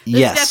game.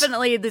 There's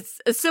definitely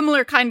a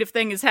similar kind of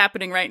thing is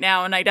happening right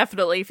now, and I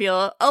definitely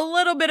feel a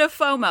little bit of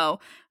FOMO.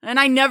 And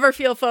I never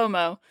feel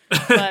FOMO,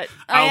 but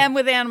I am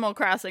with Animal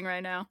Crossing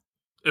right now.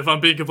 If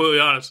I'm being completely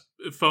honest,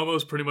 FOMO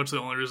is pretty much the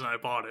only reason I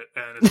bought it,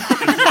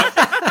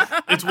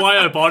 and it's why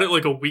I bought it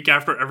like a week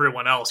after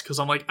everyone else, because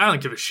I'm like, I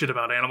don't give a shit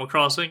about Animal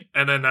Crossing,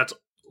 and then that's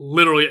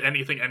literally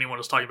anything anyone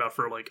was talking about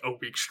for like a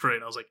week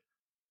straight. I was like,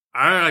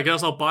 all right, I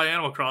guess I'll buy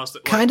Animal Crossing.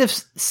 Like, kind of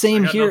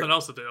same here. Nothing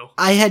else to do.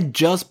 I had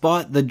just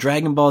bought the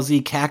Dragon Ball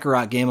Z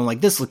Kakarot game. I'm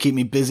like, this will keep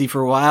me busy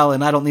for a while,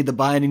 and I don't need to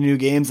buy any new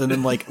games. And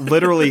then like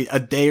literally a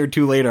day or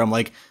two later, I'm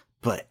like,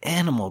 but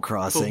Animal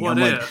Crossing. I'm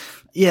like,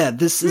 yeah,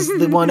 this is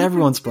the one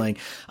everyone's playing.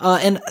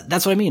 And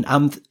that's what I mean.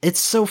 It's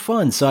so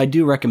fun. So I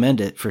do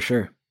recommend it for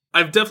sure.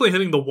 I'm definitely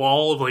hitting the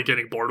wall of like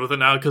getting bored with it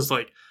now, because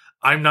like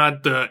I'm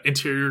not the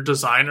interior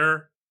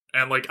designer.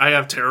 And, like, I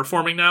have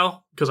terraforming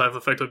now, because I've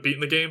effectively beaten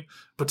the game.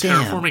 But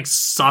terraforming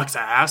sucks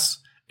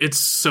ass. It's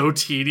so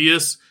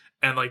tedious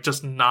and, like,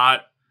 just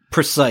not...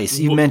 precise.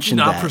 You mentioned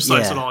that. Not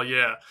precise at all,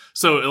 yeah.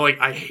 So, like,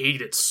 I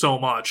hate it so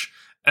much.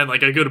 And,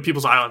 like, I go to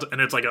people's islands, and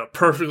it's, like, a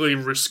perfectly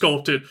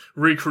sculpted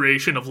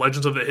recreation of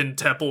Legends of the Hidden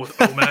Temple with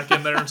Omek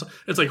in there. And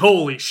it's like,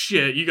 holy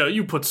shit,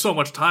 you put so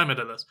much time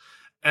into this.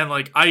 And,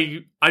 like,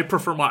 I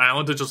prefer my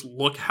island to just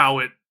look how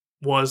it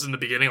was in the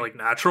beginning, like,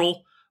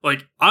 natural.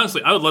 Like,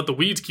 honestly, I would let the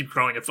weeds keep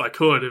growing if I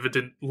could, if it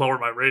didn't lower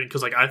my rating,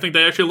 because, like, I think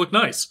they actually look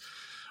nice.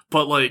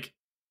 But, like,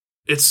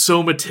 it's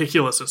so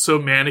meticulous and so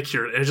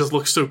manicured, and it just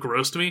looks so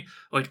gross to me.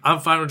 Like,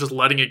 I'm fine with just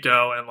letting it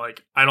go, and,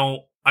 like,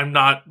 I'm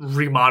not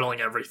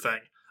remodeling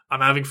everything.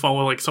 I'm having fun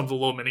with, like, some of the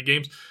little mini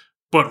games.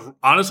 But,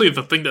 honestly,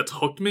 the thing that's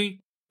hooked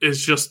me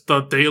is just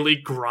the daily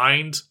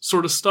grind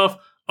sort of stuff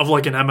of,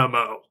 like, an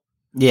MMO.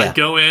 Yeah. I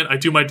go in, I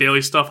do my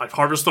daily stuff, I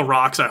harvest the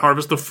rocks, I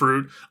harvest the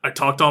fruit, I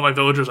talk to all my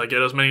villagers, I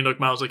get as many Nook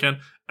Miles as I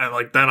can, and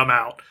like then I'm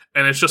out.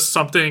 And it's just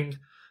something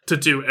to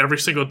do every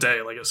single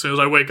day. Like as soon as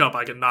I wake up,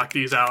 I can knock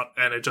these out,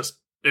 and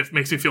it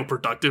makes me feel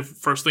productive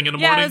first thing in the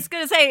morning. Yeah, I was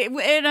gonna say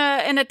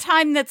in a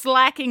time that's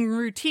lacking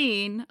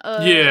routine,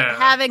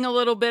 having a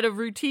little bit of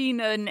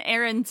routine and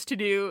errands to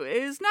do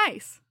is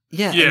nice.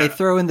 Yeah, and they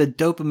throw in the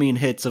dopamine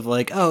hits of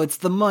like, oh, it's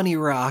the money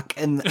rock,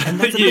 and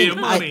that's the thing.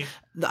 Money.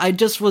 I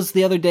just was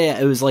the other day,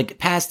 it was like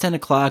past 10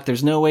 o'clock,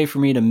 there's no way for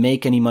me to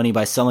make any money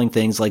by selling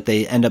things, like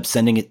they end up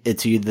sending it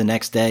to you the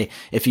next day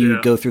if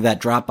you go through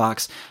that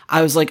Dropbox.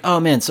 I was like,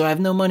 oh man, so I have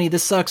no money,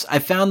 this sucks. I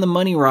found the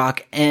money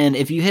rock, and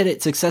if you hit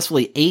it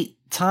successfully 8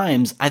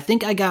 times, I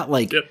think I got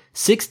like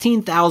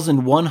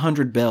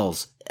 16,100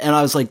 bells. And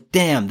I was like,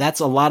 damn, that's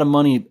a lot of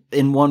money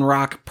in one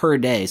rock per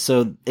day.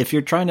 So if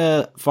you're trying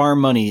to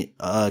farm money,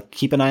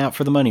 keep an eye out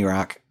for the money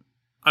rock.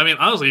 I mean,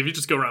 honestly, if you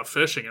just go around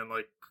fishing and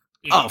like,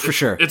 for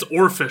sure. It's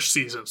oarfish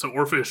season. So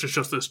oarfish is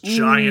just this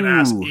giant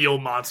ass eel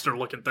monster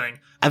looking thing.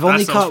 I've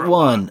only caught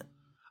one.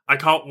 I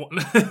caught one.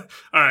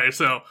 All right.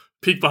 So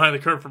peek behind the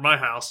curtain for my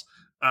house.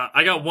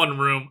 I got one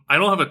room. I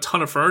don't have a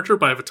ton of furniture,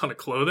 but I have a ton of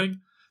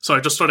clothing. So I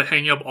just started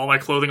hanging up all my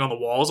clothing on the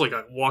walls like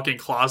a walk-in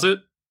closet.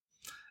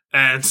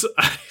 And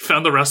I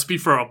found the recipe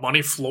for a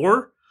money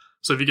floor.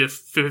 So if you get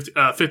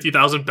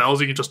 50,000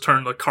 bells, you can just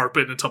turn the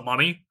carpet into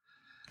money.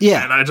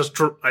 Yeah. And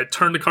I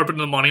turned the carpet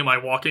into money in my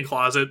walk-in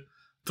closet,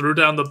 threw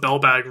down the bell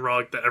bag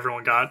rug that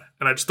everyone got,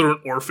 and I just threw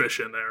an oarfish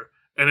in there.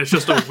 And it's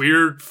just a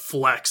weird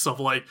flex of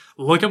like,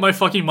 look at my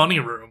fucking money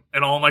room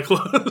and all my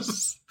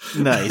clothes.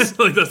 Nice.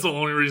 Like that's the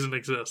only reason it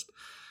exists.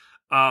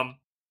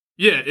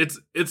 Yeah,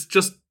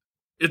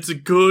 it's a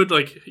good,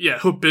 like,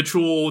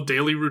 habitual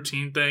daily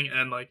routine thing,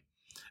 and like,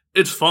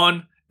 it's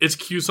fun. It's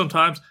cute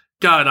sometimes.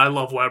 God, I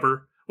love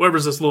Weber.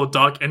 Weber's this little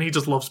duck, and he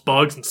just loves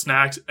bugs and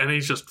snacks, and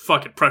he's just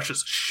fucking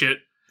precious as shit.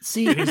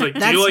 See, and he's like,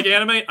 do you like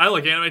anime? I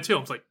like anime too.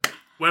 I'm like,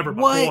 Weber,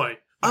 my boy.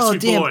 My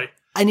sweet boy.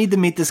 I need to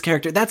meet this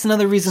character. That's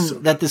another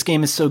reason that this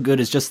game is so good,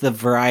 is just the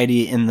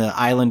variety in the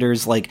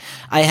Islanders. Like,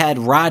 I had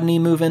Rodney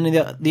move in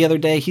the other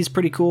day. He's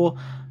pretty cool.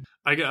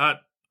 I got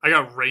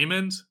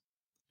Raymond.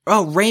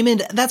 Oh,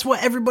 Raymond. That's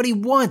what everybody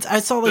wants.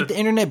 I saw like the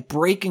internet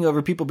breaking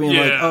over people being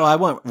like, oh, I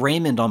want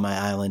Raymond on my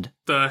island.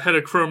 The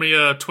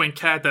heterochromia twin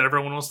cat that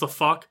everyone wants to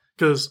fuck.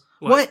 Because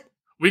like, what?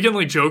 We can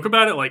like joke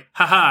about it, like,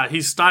 haha,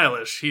 he's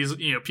stylish. He's,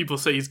 people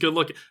say he's good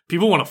looking.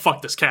 People want to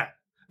fuck this cat.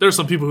 There are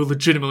some people who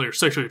legitimately are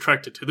sexually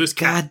attracted to this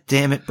cat. God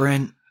damn it,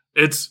 Brent.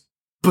 It's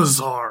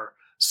bizarre.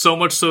 So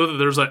much so that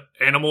there's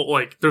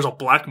a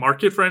black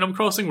market for Animal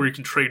Crossing where you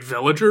can trade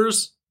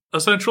villagers,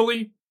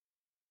 essentially.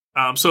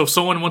 So if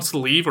someone wants to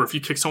leave, or if you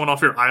kick someone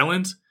off your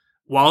island,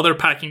 while they're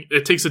packing,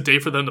 it takes a day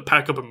for them to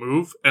pack up and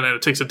move, and then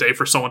it takes a day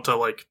for someone to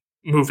like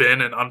move in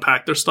and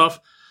unpack their stuff.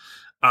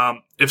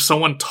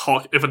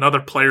 if another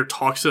player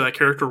talks to that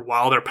character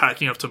while they're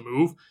packing up to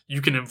move,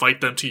 you can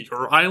invite them to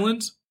your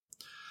island.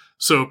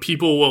 So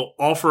people will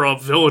offer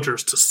up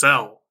villagers to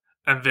sell,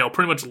 and they'll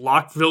pretty much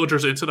lock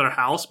villagers into their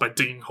house by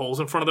digging holes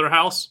in front of their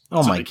house.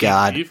 Oh my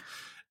God. Leave,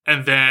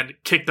 and then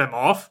kick them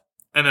off.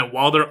 And then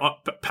while they're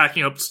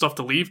packing up stuff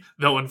to leave,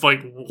 they'll invite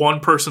one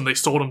person they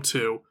sold them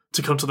to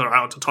come to their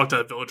island to talk to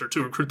that villager,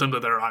 to recruit them to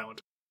their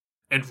island.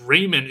 And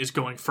Raymond is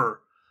going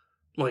for,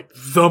 like,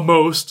 the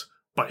most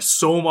by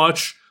so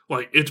much.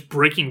 Like, it's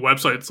breaking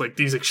websites, like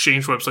these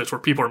exchange websites where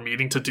people are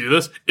meeting to do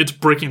this. It's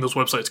breaking those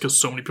websites because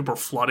so many people are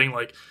flooding.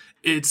 Like,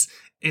 it's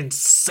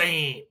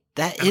insane.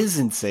 That is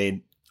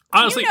insane.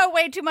 Honestly, you know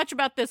way too much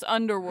about this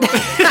underworld.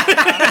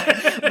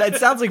 It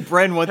sounds like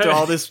Bren went through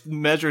all this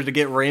measure to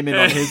get Raymond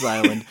on his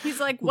island.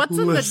 He's like, what's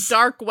in the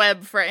dark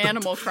web for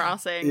Animal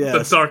Crossing?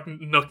 Yes. The dark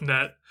nook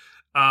net.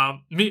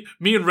 Me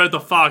and Red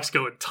the Fox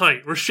going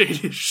tight. We're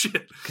shady as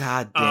shit.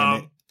 God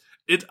damn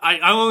it.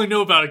 I only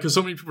know about it because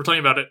so many people were talking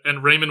about it.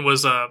 And Raymond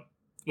was,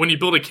 when you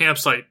build a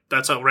campsite,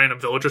 that's how random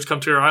villagers come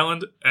to your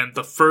island. And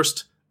the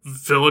first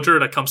villager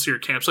that comes to your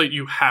campsite,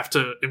 you have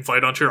to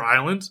invite onto your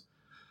island.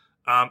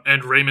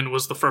 And Raymond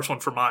was the first one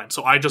for mine.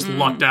 So I just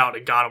lucked out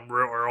and got him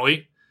real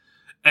early.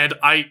 And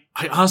I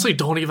honestly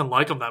don't even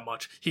like him that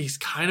much. He's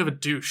kind of a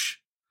douche.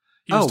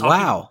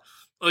 Wow.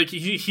 Like,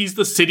 he's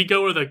the city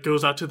goer that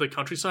goes out to the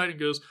countryside and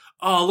goes,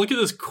 oh, look at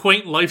this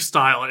quaint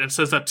lifestyle, and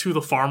says that to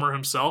the farmer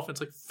himself. It's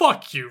like,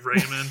 fuck you,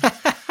 Raymond.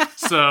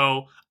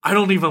 So I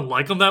don't even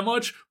like him that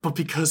much, but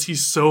because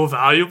he's so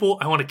valuable,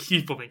 I want to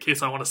keep him in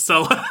case I want to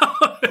sell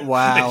him.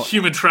 Wow. And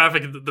human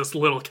traffic this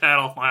little cat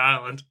off my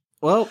island.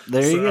 Well,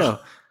 there you go.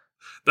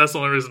 That's the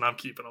only reason I'm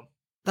keeping him.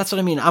 That's what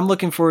I mean. I'm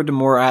looking forward to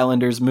more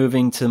Islanders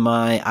moving to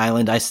my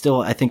island. I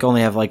think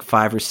only have like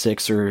 5 or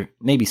 6 or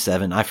maybe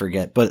 7. I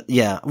forget. But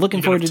yeah,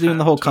 looking forward to doing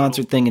the whole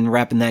concert thing and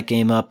wrapping that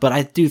game up. But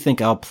I do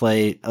think I'll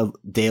play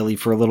daily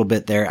for a little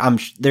bit there.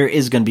 There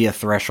is going to be a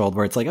threshold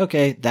where it's like,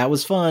 okay, that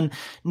was fun.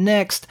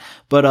 Next.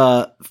 But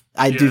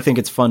I do think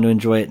it's fun to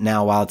enjoy it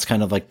now while it's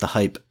kind of like the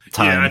hype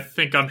time. Yeah, I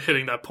think I'm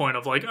hitting that point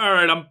of like, all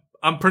right,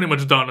 I'm pretty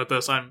much done with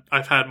this.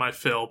 I've had my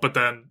fill, but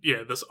then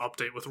this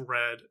update with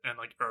Red and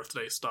like Earth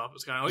Day stuff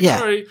is kind of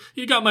like, all right,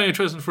 you got my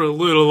interest in for a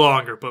little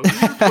longer, but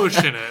we're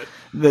pushing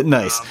it.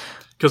 Nice,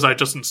 because I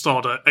just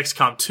installed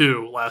XCOM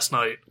 2 last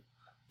night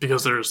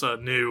because there's a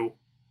new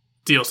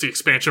DLC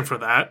expansion for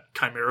that,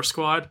 Chimera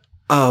Squad.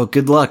 Oh,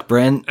 good luck,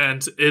 Brent.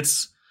 And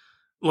it's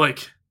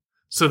like,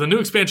 so the new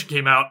expansion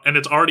came out and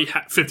it's already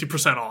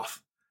 50%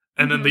 off,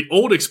 and then the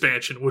old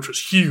expansion, which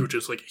was huge,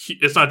 is like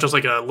it's not just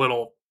like a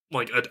little.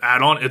 Like an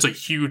add-on, it's a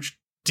huge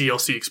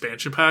DLC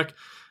expansion pack.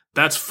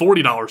 That's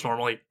 $40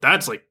 normally.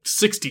 That's like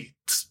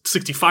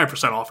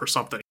 65% off or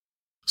something.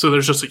 So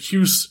there's just a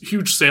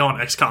huge sale on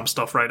XCOM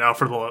stuff right now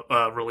for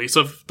the release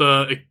of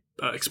the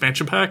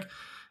expansion pack.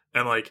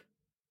 And like,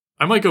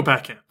 I might go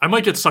back in. I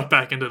might get sucked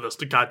back into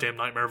the goddamn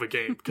nightmare of a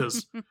game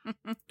because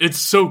it's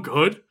so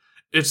good.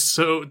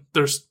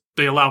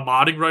 They allow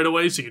modding right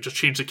away, so you can just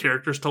change the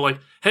characters to like,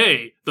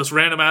 hey, this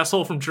random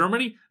asshole from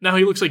Germany, now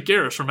he looks like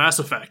Garrus from Mass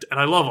Effect, and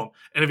I love him.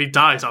 And if he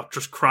dies, I'll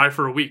just cry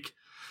for a week.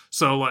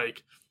 So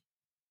like,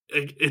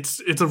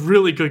 it's a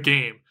really good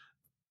game.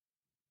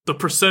 The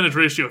percentage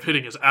ratio of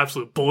hitting is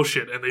absolute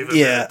bullshit, and they've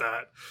admitted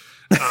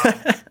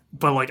that.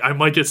 But like, I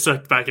might get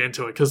sucked back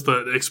into it because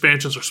the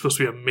expansions are supposed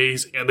to be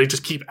amazing, and they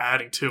just keep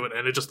adding to it,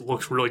 and it just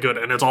looks really good,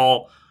 and it's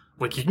all.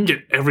 Like, you can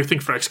get everything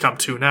for XCOM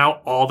 2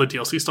 now, all the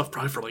DLC stuff,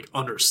 probably for, like,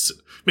 under,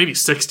 maybe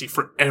 60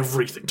 for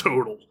everything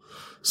total.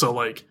 So,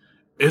 like,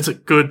 it's a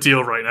good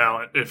deal right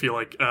now if you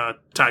like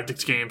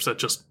tactics games that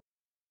just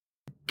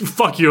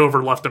fuck you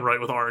over left and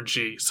right with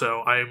RNG.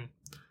 So, I'm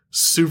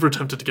super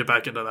tempted to get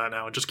back into that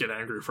now and just get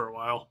angry for a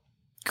while.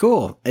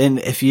 Cool. And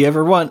if you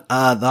ever want, the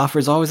offer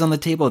is always on the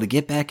table to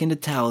get back into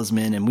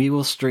Talisman, and we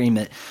will stream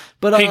it.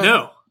 But Hey,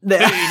 no.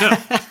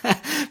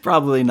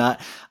 Probably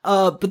not.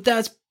 But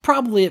that's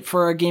probably it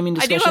for our gaming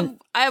discussion.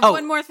 I have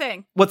one more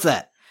thing. What's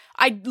that?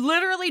 I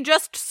literally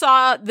just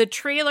saw the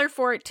trailer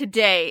for it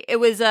today. It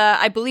was,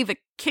 I believe, a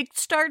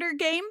Kickstarter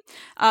game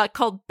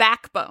called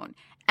Backbone.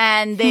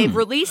 And they've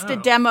released a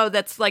demo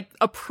that's like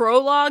a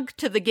prologue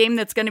to the game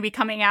that's going to be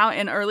coming out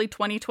in early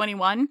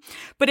 2021.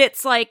 But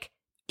it's like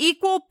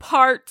equal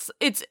parts.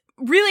 It's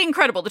really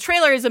incredible. The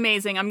trailer is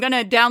amazing. I'm going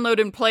to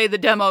download and play the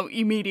demo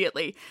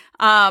immediately.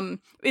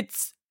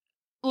 It's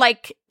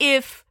like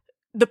if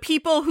the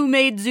people who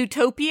made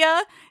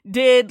Zootopia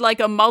did like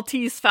a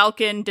Maltese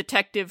Falcon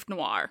detective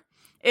noir.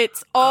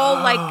 It's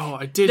all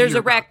there's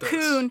a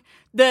raccoon.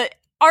 The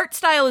art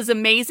style is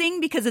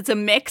amazing because it's a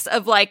mix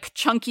of like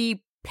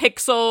chunky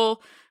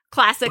pixel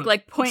classic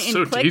like point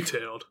and click. So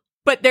detailed.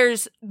 But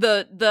there's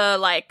the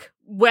like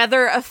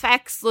weather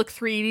effects look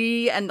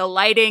 3D and the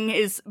lighting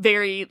is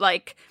very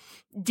like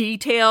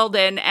detailed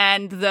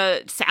and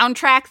the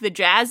soundtrack, the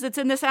jazz that's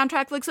in the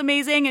soundtrack looks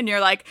amazing, and you're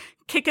like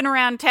kicking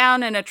around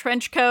town in a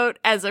trench coat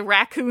as a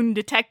raccoon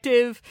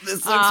detective.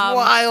 This looks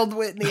wild,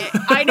 Whitney.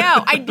 I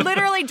know. I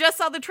literally just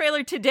saw the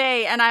trailer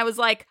today and I was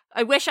like,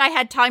 I wish I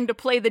had time to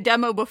play the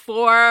demo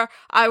before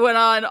I went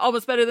on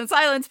Almost Better Than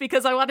Silence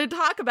because I wanted to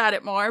talk about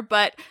it more.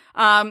 But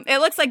it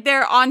looks like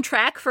they're on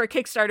track for a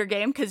Kickstarter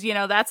game because,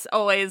 that's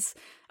always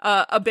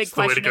a big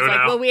question. It's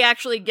like, will we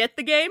actually get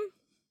the game?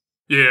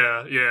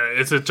 Yeah.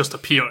 Is it just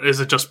Is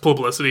it just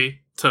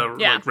publicity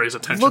to raise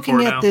attention Looking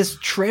for it at now? this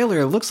trailer,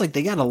 it looks like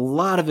they got a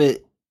lot of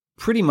it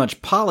pretty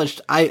much polished.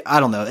 I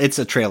don't know. It's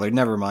a trailer.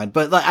 Never mind.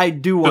 But I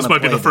do want to play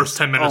this. Might be the first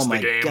 10 minutes of the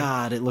game. Oh my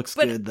god, it looks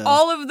but good though.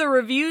 All of the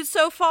reviews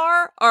so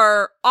far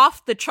are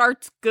off the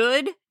charts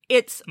good.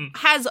 It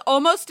has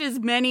almost as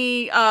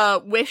many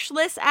wish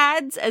list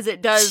ads as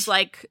it does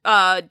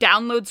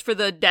downloads for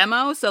the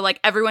demo. So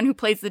everyone who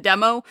plays the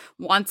demo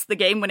wants the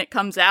game when it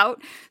comes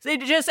out. So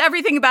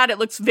everything about it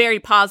looks very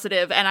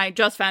positive, and I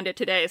just found it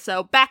today.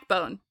 So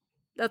Backbone.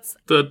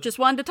 Just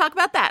wanted to talk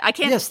about that. I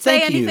can't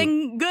say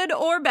anything good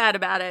or bad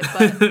about it,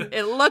 but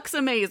it looks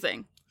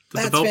amazing.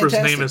 The developer's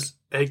name is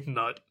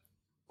Eggnut.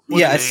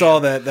 I saw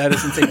that. That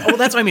is insane. Oh,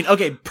 that's what I mean.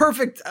 Okay,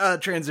 perfect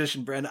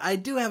transition, Bren. I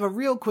do have a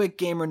real quick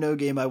game or no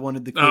game I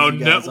wanted to quiz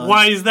you guys on.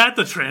 Why is that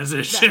the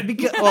transition?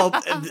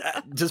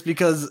 Just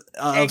because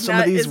of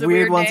some of these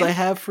weird ones I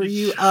have for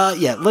you.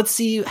 Let's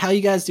see how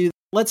you guys do.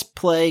 Let's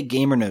play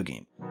game or no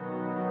game.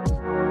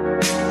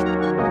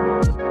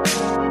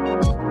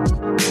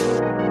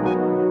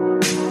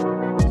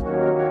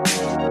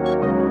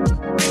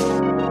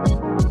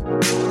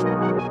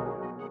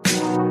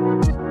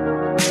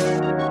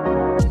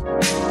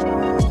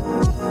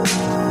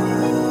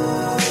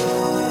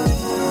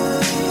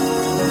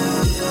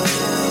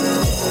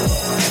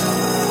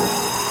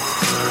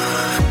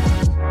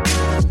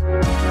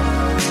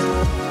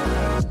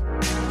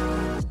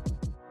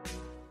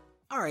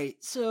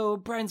 So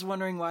Brian's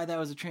wondering why that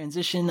was a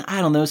transition.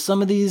 I don't know.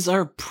 Some of these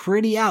are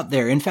pretty out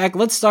there. In fact,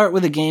 let's start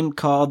with a game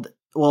called,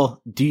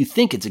 do you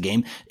think it's a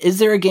game? Is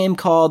there a game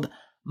called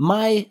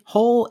My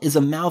Hole is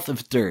a Mouth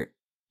of Dirt?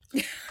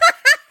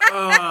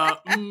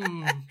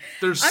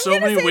 There's so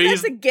many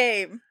ways. That's a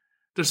game.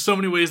 There's so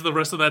many ways the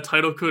rest of that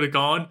title could have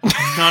gone.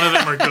 None of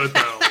them are good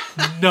though.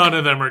 None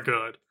of them are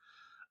good.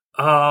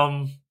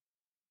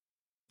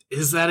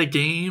 Is that a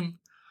game?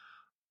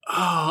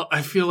 Oh,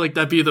 I feel like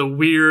that'd be the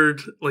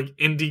weird,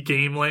 indie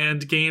Game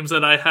Land games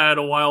that I had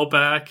a while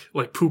back,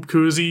 like Poop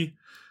Koozie,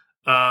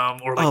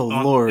 or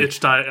Lord. You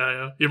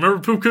remember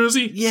Poop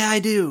Koozie? Yeah, I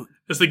do.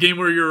 It's the game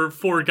where you're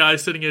 4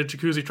 guys sitting in a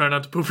jacuzzi trying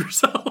not to poop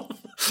yourself.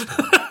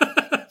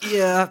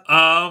 Yeah.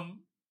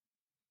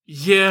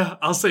 Yeah,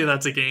 I'll say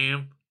that's a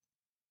game.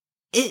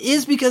 It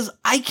is because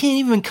I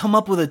can't even come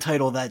up with a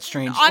title that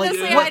strange.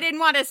 Honestly, I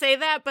didn't want to say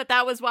that, but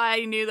that was why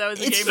I knew that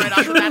was a game right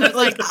off the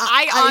bat.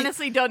 I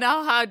honestly don't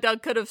know how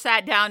Doug could have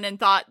sat down and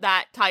thought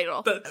that title.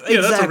 Exactly.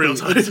 That's a real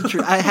title. It's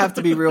true. I have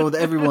to be real with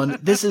everyone.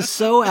 This is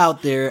so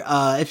out there.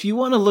 If you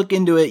want to look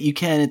into it, you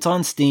can. It's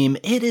on Steam.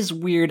 It is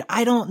weird.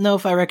 I don't know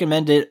if I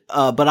recommend it,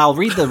 but I'll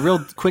read the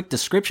real quick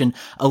description.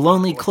 A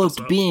lonely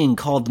cloaked being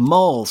called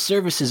Mull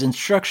services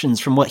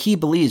instructions from what he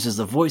believes is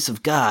the voice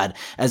of God.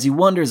 As he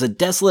wanders a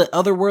desolate,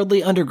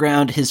 otherworldly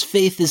underground, his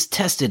faith is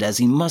tested as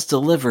he must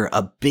deliver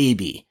a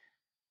baby.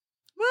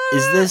 What?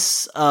 Is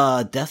this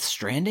Death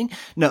Stranding?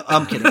 No,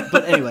 I'm kidding.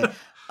 But anyway,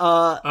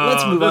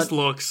 let's move on. This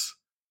looks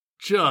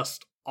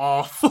just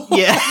awful.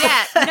 Yeah.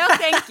 Yeah, no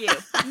thank you.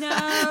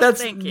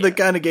 That's the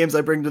kind of games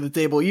I bring to the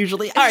table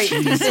usually. All right,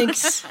 do you think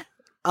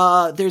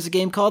there's a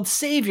game called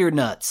Save Your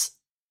Nuts?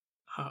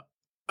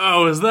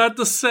 Is that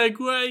the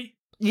segue?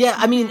 Yeah,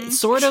 I mean,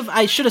 sort of.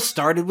 I should have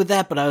started with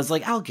that, but I was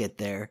like, I'll get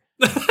there.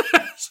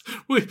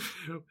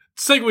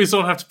 Segues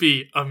don't have to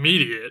be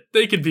immediate.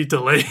 They can be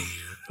delayed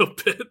a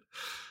bit.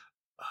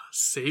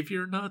 Save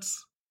Your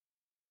Nuts?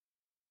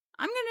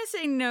 I'm gonna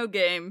say no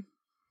game.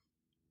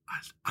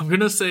 I'm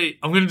gonna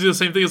do the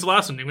same thing as the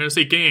last one. I'm gonna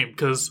say game,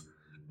 because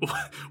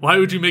why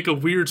would you make a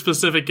weird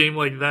specific game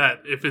like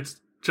that if it's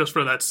just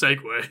for that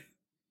segue?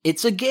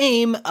 It's a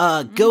game.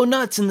 Go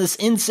nuts in this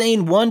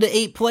insane 1 to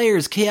 8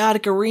 players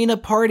chaotic arena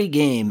party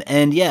game.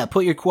 And yeah,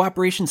 put your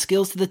cooperation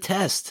skills to the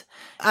test.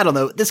 I don't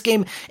know. This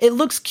game, it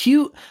looks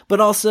cute,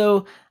 but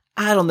also,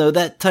 I don't know.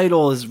 That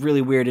title is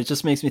really weird. It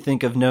just makes me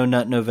think of No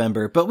Nut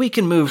November. But we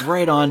can move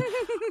right on.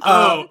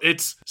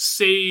 It's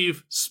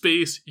save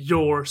space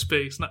your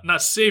space.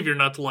 Not save your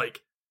nuts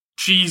like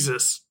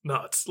Jesus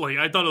nuts. Like,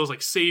 I thought it was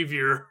like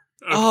savior.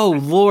 Oh,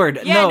 Lord.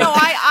 Yeah, no,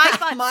 I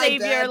thought My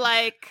savior bad.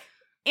 like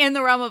in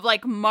the realm of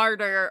like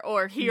martyr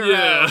or hero,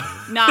 Yeah.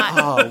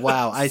 not Oh,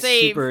 wow. I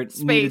save super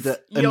space needed to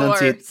your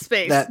enunciate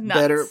space that nuts.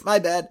 better. My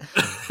bad.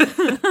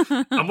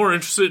 I'm more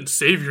interested in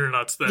Savior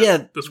Nuts than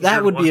Yeah, this that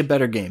weird would one. be a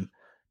better game.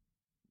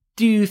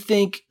 Do you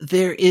think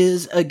there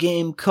is a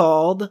game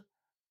called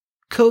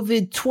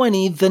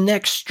COVID-20 The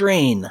Next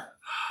Strain?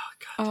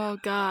 Oh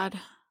God,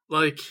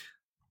 Like,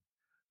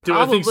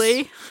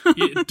 probably.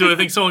 Do I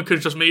think someone could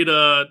have just made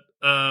a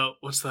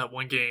what's that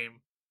one game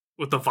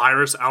with the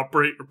virus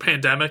outbreak or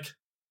pandemic?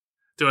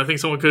 Do I think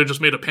someone could have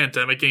just made a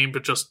pandemic game,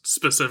 but just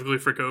specifically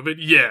for COVID?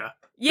 Yeah.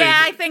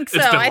 Yeah, I think so.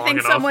 It's been I long think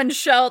enough. someone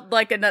shelled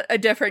like a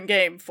different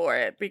game for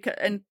it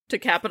and to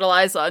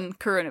capitalize on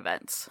current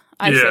events.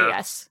 I say Yeah.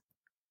 yes.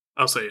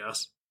 I'll say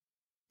yes.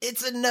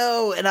 It's a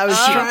no, and I was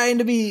trying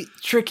to be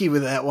tricky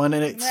with that one,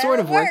 and it sort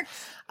of worked.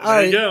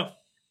 There you go.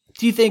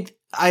 Do you think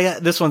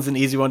this one's an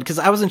easy one, because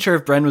I wasn't sure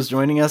if Bren was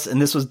joining us,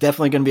 and this was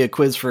definitely going to be a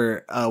quiz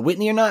for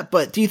Whitney or not,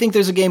 but do you think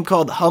there's a game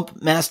called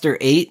Hump Master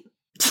 8?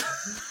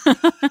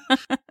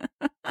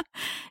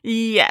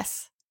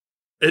 Yes.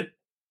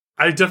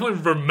 I definitely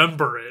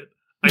remember it.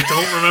 I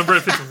don't remember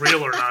if it's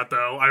real or not,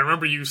 though. I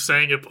remember you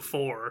saying it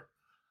before.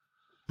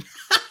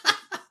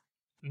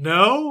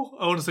 No?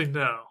 I want to say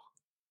no.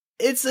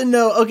 It's a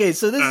no. Okay,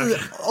 so this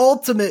is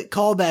ultimate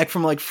callback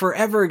from like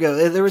forever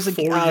ago. There was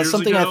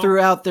something I threw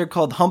out there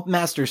called Hump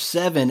Master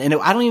 7, and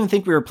I don't even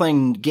think we were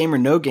playing Game or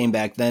No Game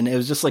back then. It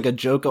was just like a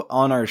joke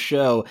on our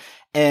show.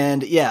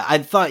 And yeah, I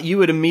thought you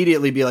would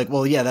immediately be like,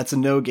 well, yeah, that's a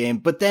no game.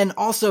 But then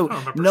also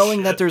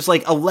knowing that there's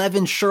like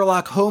 11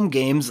 Sherlock Holmes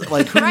games,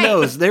 like who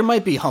knows? There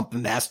might be Hump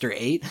Master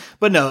 8.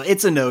 But no,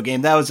 it's a no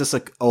game. That was just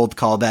an old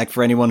callback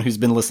for anyone who's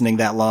been listening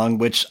that long,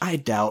 which I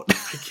doubt.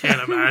 I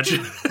can't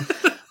imagine.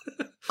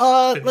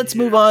 Let's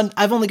move on.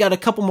 I've only got a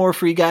couple more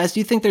for you guys.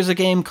 Do you think there's a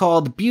game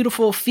called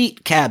Beautiful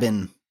Feet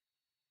Cabin?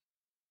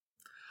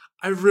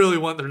 I really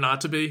want there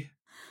not to be.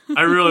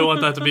 I really want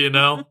that to be a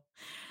no.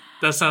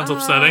 That sounds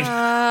upsetting.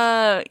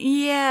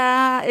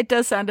 Yeah, it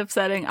does sound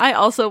upsetting. I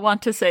also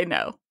want to say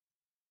no.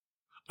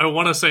 I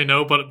want to say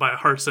no, but my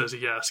heart says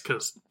yes,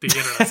 because the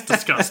internet's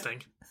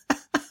disgusting.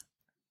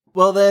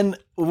 Well then,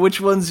 which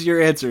one's your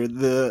answer?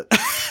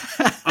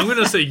 I'm going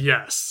to say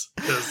yes,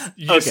 because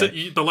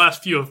the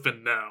last few have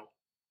been no.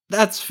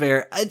 That's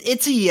fair.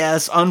 It's a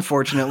yes,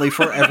 unfortunately,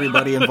 for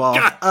everybody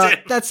involved.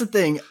 That's the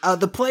thing.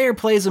 The player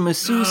plays a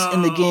masseuse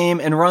in the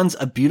game and runs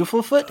a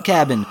beautiful foot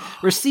cabin,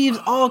 receives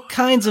all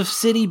kinds of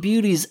city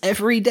beauties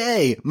every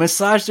day,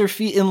 massage their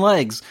feet and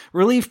legs,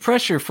 relieve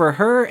pressure for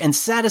her, and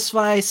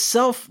satisfy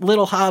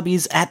self-little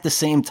hobbies at the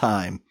same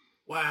time.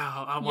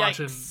 Wow, I'm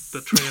watching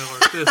the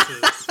trailer. This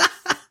is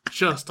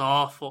just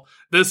awful.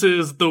 This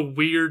is the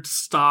weird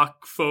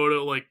stock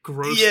photo, like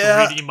gross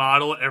 3D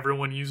model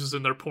everyone uses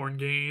in their porn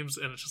games,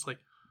 and it's just like.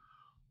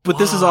 But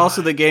this is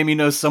also the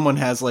game someone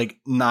has like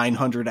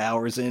 900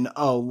 hours in.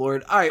 Oh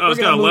lord! All right, it's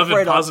got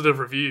 11 positive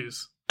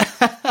reviews.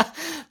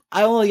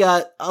 I only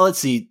got let's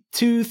see,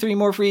 2-3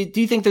 more for you. Do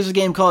you think there's a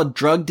game called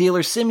Drug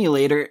Dealer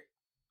Simulator?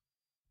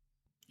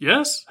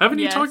 Yes, haven't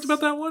you talked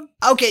about that one?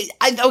 Okay,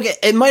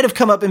 it might have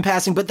come up in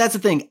passing, but that's the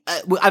thing.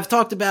 I've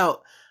talked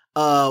about.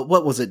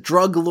 What was it?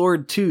 Drug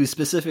Lord 2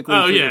 specifically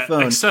for your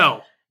phone.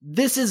 Excel.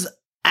 This is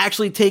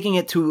actually taking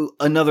it to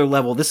another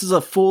level. This is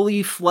a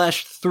fully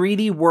fleshed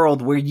 3D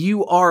world where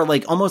you are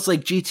like almost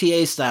like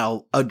GTA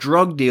style, a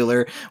drug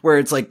dealer, where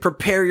it's like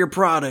prepare your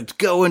product,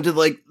 go into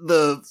like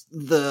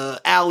the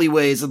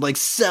alleyways and like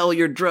sell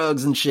your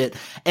drugs and shit,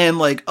 and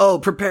like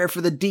prepare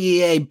for the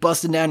DEA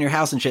busting down your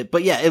house and shit.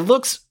 But yeah, it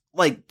looks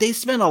like they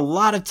spent a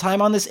lot of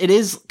time on this. It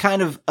is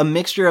kind of a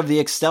mixture of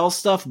the Excel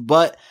stuff,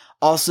 but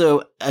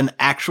also an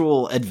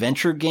actual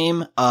adventure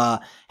game.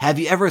 Have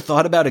you ever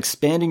thought about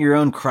expanding your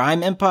own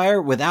crime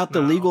empire without the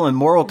legal and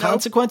moral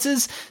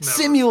consequences? Never.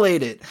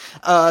 Simulate it.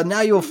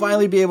 Now you'll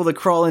finally be able to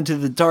crawl into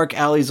the dark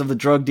alleys of the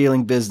drug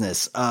dealing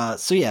business.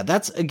 So yeah,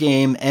 that's a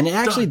game, and it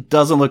actually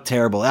doesn't look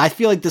terrible. I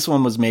feel like this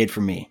one was made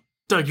for me.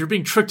 Doug, you're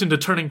being tricked into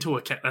turning to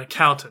an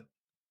accountant.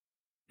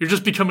 You're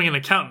just becoming an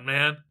accountant,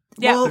 man.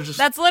 Yeah,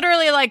 that's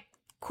literally like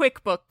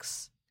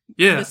QuickBooks.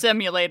 Yeah. The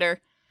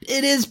simulator.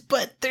 It is,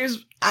 but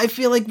I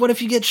feel like, what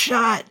if you get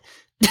shot?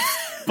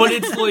 But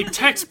it's like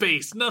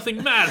text-based,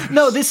 nothing matters.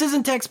 No, this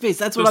isn't text-based.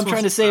 That's what I'm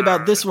trying to say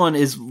about this one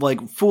is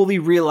like fully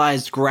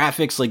realized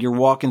graphics, like you're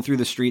walking through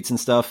the streets and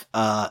stuff.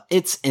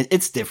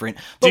 It's different.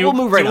 But we'll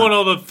move right on. Do you want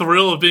all the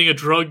thrill of being a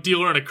drug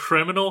dealer and a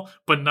criminal,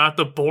 but not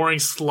the boring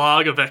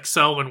slog of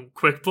Excel and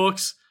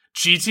QuickBooks?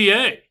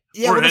 GTA.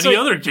 Or any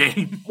other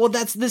game. Well,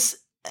 that's this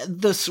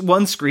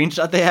one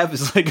screenshot they have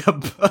is like a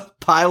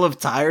pile of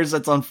tires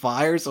that's on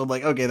fire. So I'm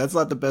like, okay, that's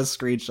not the best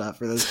screenshot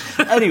for this.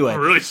 Anyway.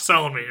 Really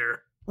selling me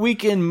here. We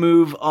can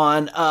move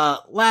on.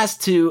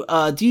 Last two.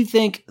 Do you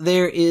think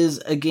there is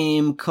a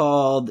game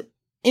called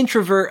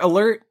Introvert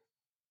Alert?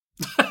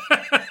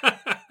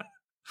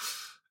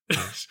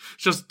 It's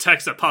just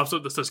text that pops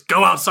up that says,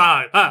 go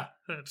outside.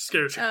 It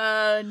scares you.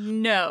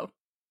 No.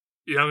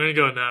 Yeah, I'm going to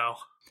go no.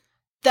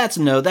 That's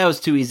no. That was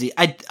too easy.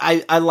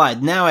 I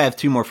lied. Now I have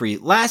two more for you.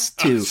 Last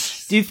two.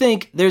 Do you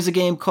think there's a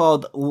game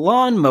called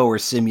Lawnmower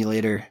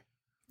Simulator?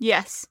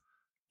 Yes.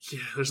 Yeah,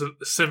 there's a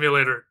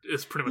simulator.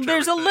 It's pretty much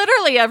There's everything. a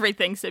literally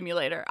everything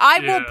simulator. I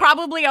will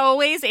probably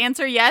always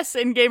answer yes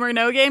in Game or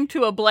No Game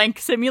to a blank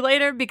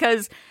simulator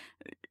because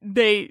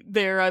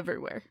they're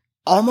everywhere.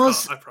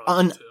 Almost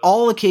on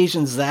all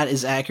occasions that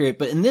is accurate,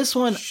 but in this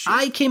one,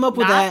 I came up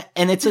with that,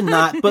 and it's a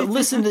not. But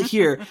listen to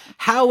here.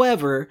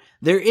 However,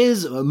 There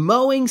is a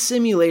Mowing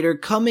Simulator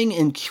coming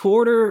in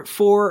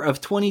Q4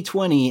 of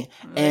 2020,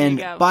 and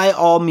by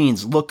all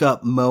means, look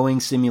up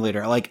Mowing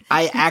Simulator. Like,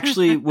 I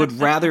actually would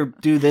rather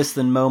do this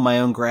than mow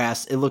my own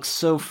grass. It looks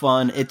so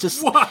fun.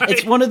 It's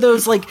one of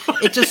those, like,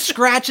 it just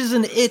scratches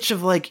an itch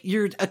of, like,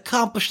 you're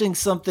accomplishing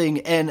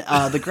something, and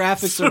the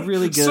graphics are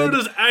really good. So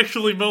does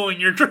actually mowing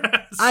your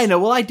grass. I know.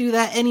 Well, I do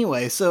that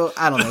anyway, so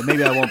I don't know.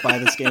 Maybe I won't buy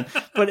this game,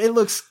 but it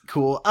looks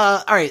cool.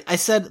 All right, I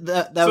said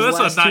that was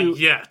the last not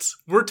yet.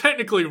 We're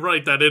technically right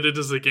that it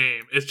is a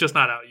game. It's just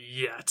not out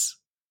yet.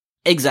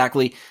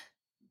 Exactly.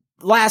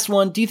 Last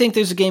one. Do you think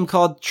there's a game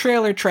called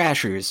Trailer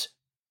Trashers?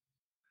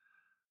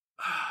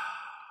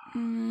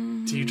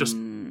 Is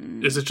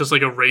it just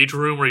like a rage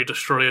room where you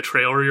destroy a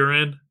trailer you're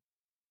in?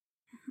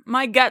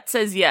 My gut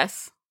says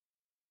yes.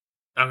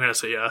 I'm gonna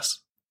say yes.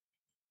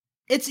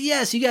 It's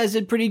yes, you guys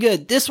did pretty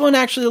good. This one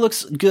actually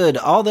looks good.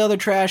 All the other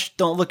trash,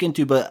 don't look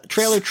into, but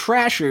Trailer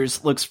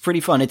Trashers looks pretty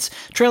fun. It's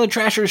Trailer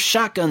Trashers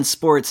Shotgun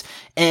Sports,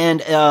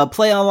 and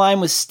play online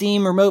with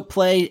Steam Remote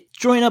Play.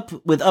 Join up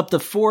with up to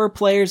 4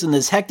 players in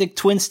this hectic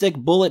twin-stick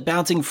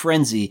bullet-bouncing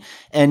frenzy.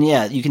 And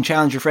yeah, you can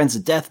challenge your friends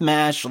to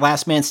deathmatch,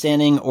 last man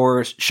standing,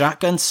 or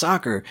shotgun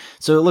soccer.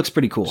 So it looks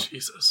pretty cool.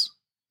 Jesus.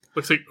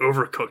 Looks like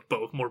Overcooked,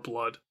 but with more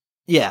blood.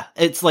 Yeah,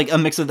 it's like a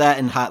mix of that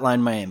and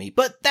Hotline Miami.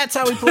 But that's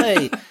how we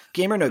play.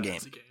 Game or no game.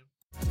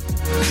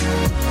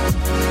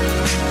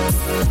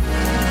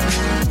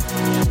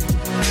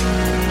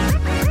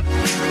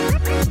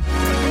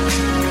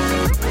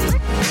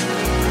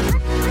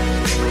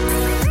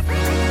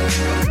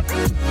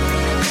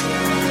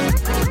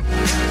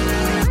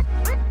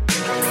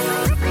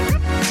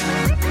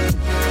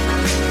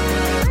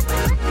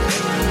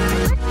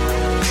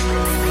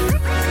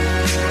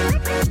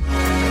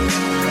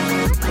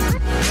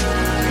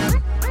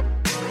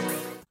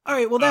 All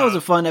right, well, that was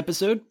a fun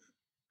episode.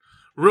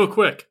 Real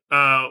quick,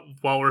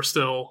 while we're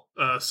still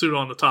pseudo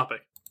on the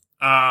topic,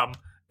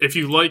 if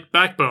you like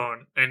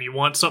Backbone and you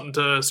want something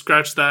to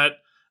scratch that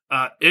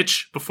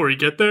itch before you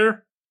get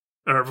there,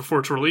 or before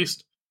it's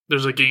released,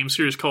 there's a game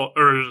series called,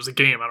 or there's a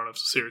game, I don't know if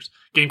it's a series,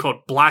 game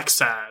called Black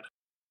Sad,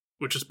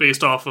 which is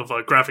based off of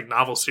a graphic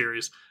novel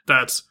series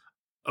that's,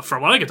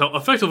 from what I can tell,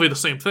 effectively the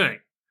same thing.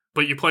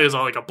 But you play as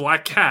like a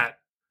black cat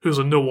who's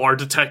a noir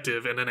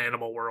detective in an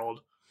animal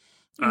world.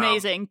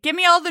 Amazing. Give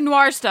me all the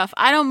noir stuff.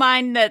 I don't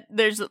mind that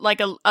there's like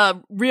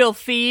a real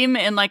theme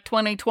in like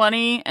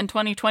 2020 and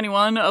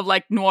 2021 of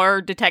like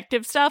noir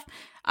detective stuff.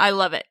 I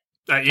love it.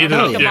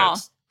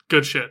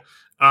 Good shit.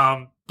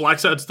 Black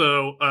Sad's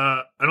though,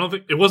 I don't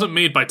think it wasn't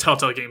made by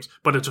Telltale Games,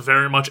 but it's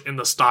very much in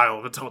the style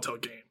of a Telltale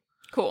game.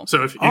 Cool.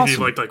 So if you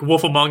like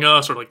Wolf Among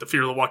Us or like the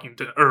Fear of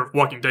the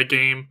Walking Dead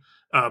game,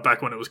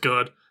 back when it was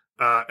good,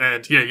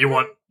 and yeah, you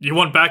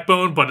want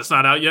Backbone, but it's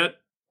not out yet.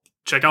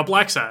 Check out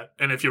Black Sad,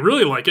 and if you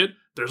really like it,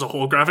 there's a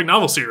whole graphic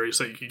novel series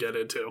that you can get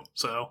into.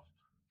 So,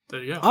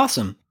 there you go.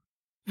 Awesome.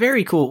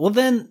 Very cool. Well,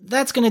 then,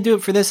 that's going to do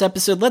it for this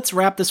episode. Let's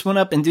wrap this one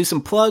up and do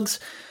some plugs.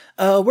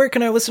 Where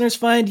can our listeners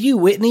find you,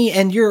 Whitney,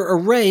 and your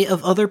array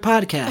of other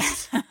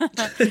podcasts?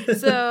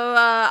 So,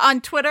 on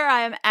Twitter,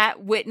 I am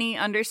at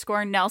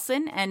Whitney_Nelson,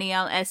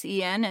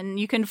 Nelsen, and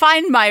you can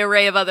find my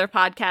array of other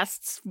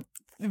podcasts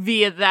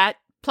via that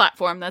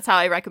platform. That's how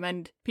I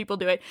recommend people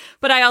do it.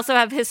 But I also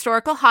have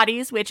Historical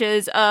Hotties, which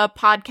is a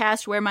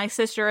podcast where my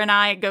sister and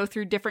I go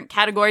through different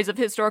categories of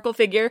historical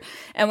figure,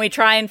 and we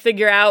try and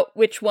figure out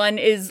which one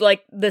is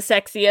like the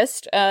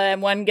sexiest,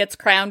 and one gets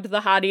crowned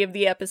the hottie of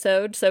the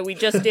episode. So we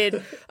just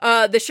did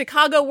the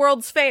Chicago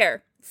World's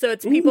Fair. So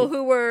it's people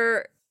who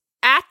were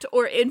at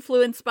or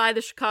influenced by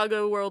the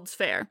Chicago World's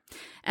Fair.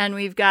 And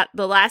we've got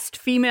the last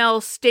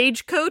female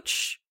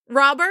stagecoach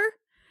robber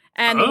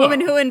and the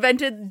woman who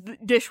invented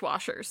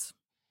dishwashers.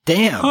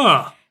 Damn.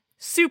 Huh.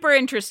 Super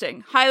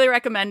interesting. Highly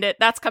recommend it.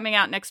 That's coming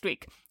out next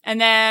week.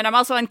 And then I'm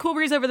also on Cool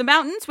Breeze Over the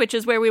Mountains, which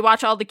is where we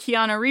watch all the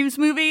Keanu Reeves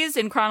movies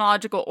in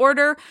chronological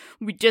order.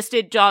 We just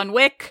did John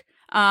Wick.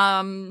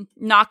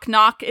 Knock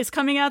Knock is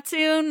coming out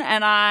soon,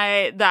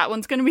 and that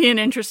one's going to be an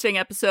interesting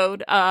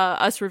episode,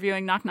 us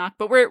reviewing Knock Knock.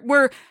 But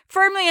we're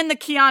firmly in the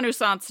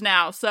Keanu-sance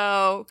now,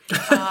 so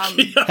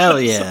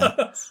hell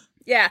yeah.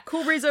 Yeah,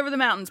 Cool Breeze Over the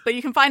Mountains. But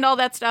you can find all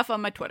that stuff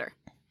on my Twitter.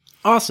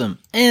 Awesome.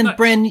 And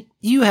Bren,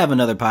 you have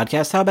another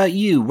podcast. How about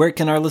you? Where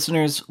can our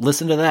listeners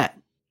listen to that?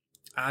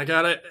 I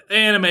got an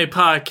anime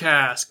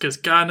podcast, because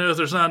God knows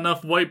there's not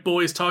enough white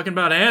boys talking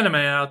about anime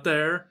out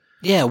there.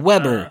 Yeah,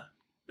 Weber.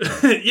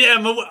 Yeah,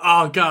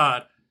 oh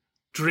God.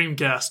 Dream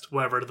guest,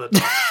 Weber the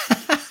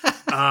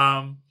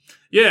dog.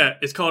 Yeah,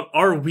 it's called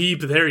Are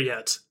Weeb There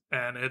Yet?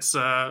 And it's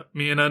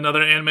me and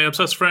another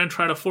anime-obsessed friend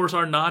trying to force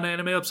our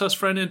non-anime-obsessed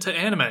friend into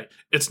anime.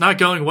 It's not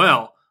going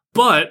well,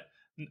 but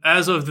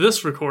as of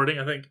this recording,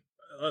 I think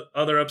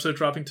other episode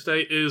dropping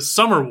today is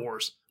Summer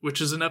Wars,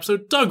 which is an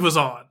episode Doug was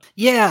on.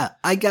 Yeah,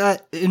 I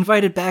got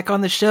invited back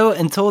on the show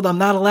and told I'm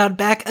not allowed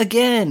back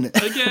again.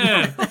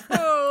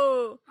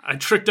 I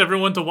tricked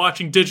everyone to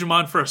watching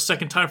Digimon for a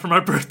second time for my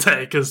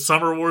birthday, because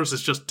Summer Wars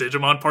is just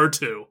Digimon Part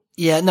 2.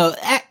 Yeah, no,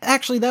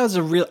 actually, that was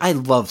I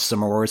love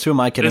Summer Wars. Who am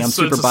I kidding? I'm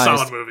super biased.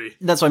 Solid movie.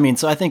 That's what I mean.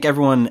 So I think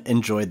everyone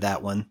enjoyed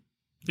that one.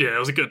 Yeah, it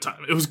was a good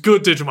time. It was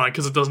good Digimon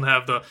because it doesn't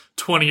have the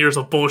 20 years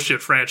of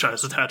bullshit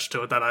franchise attached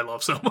to it that I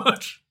love so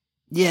much.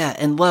 Yeah,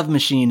 and Love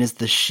Machine is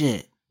the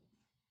shit.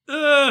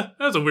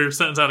 That's a weird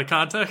sentence out of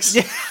context.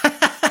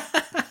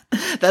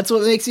 That's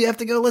what makes you have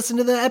to go listen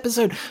to the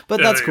episode. But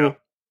Yeah, that's there you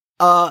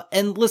cool.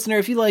 And listener,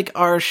 if you like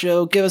our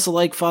show, give us a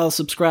like, follow,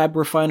 subscribe.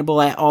 We're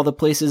findable at all the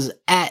places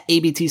at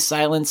ABT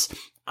Silence.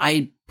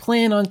 I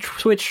plan on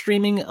Twitch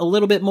streaming a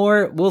little bit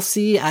more. We'll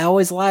see. I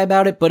always lie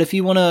about it, but if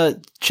you want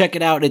to check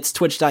it out, it's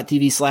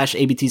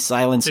twitch.tv/ABT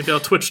Silence. Maybe I'll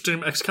Twitch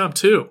stream XCOM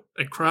 2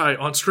 and cry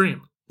on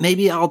stream.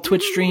 Maybe I'll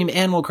Twitch stream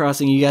Animal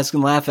Crossing. You guys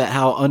can laugh at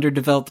how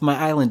underdeveloped my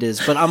island is,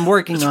 but I'm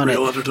working on it. It's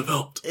real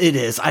underdeveloped. It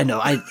is. I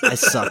know. I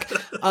suck.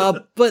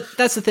 But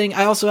that's the thing.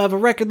 I also have a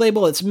record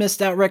label. It's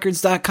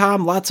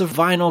missedoutrecords.com. Lots of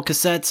vinyl,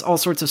 cassettes, all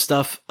sorts of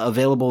stuff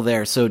available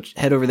there. So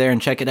head over there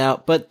and check it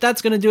out. But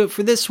that's going to do it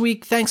for this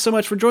week. Thanks so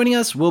much for joining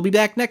us. We'll be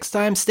back next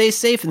time. Stay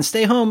safe and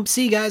stay home.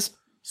 See you guys.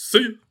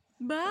 See you.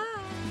 Bye.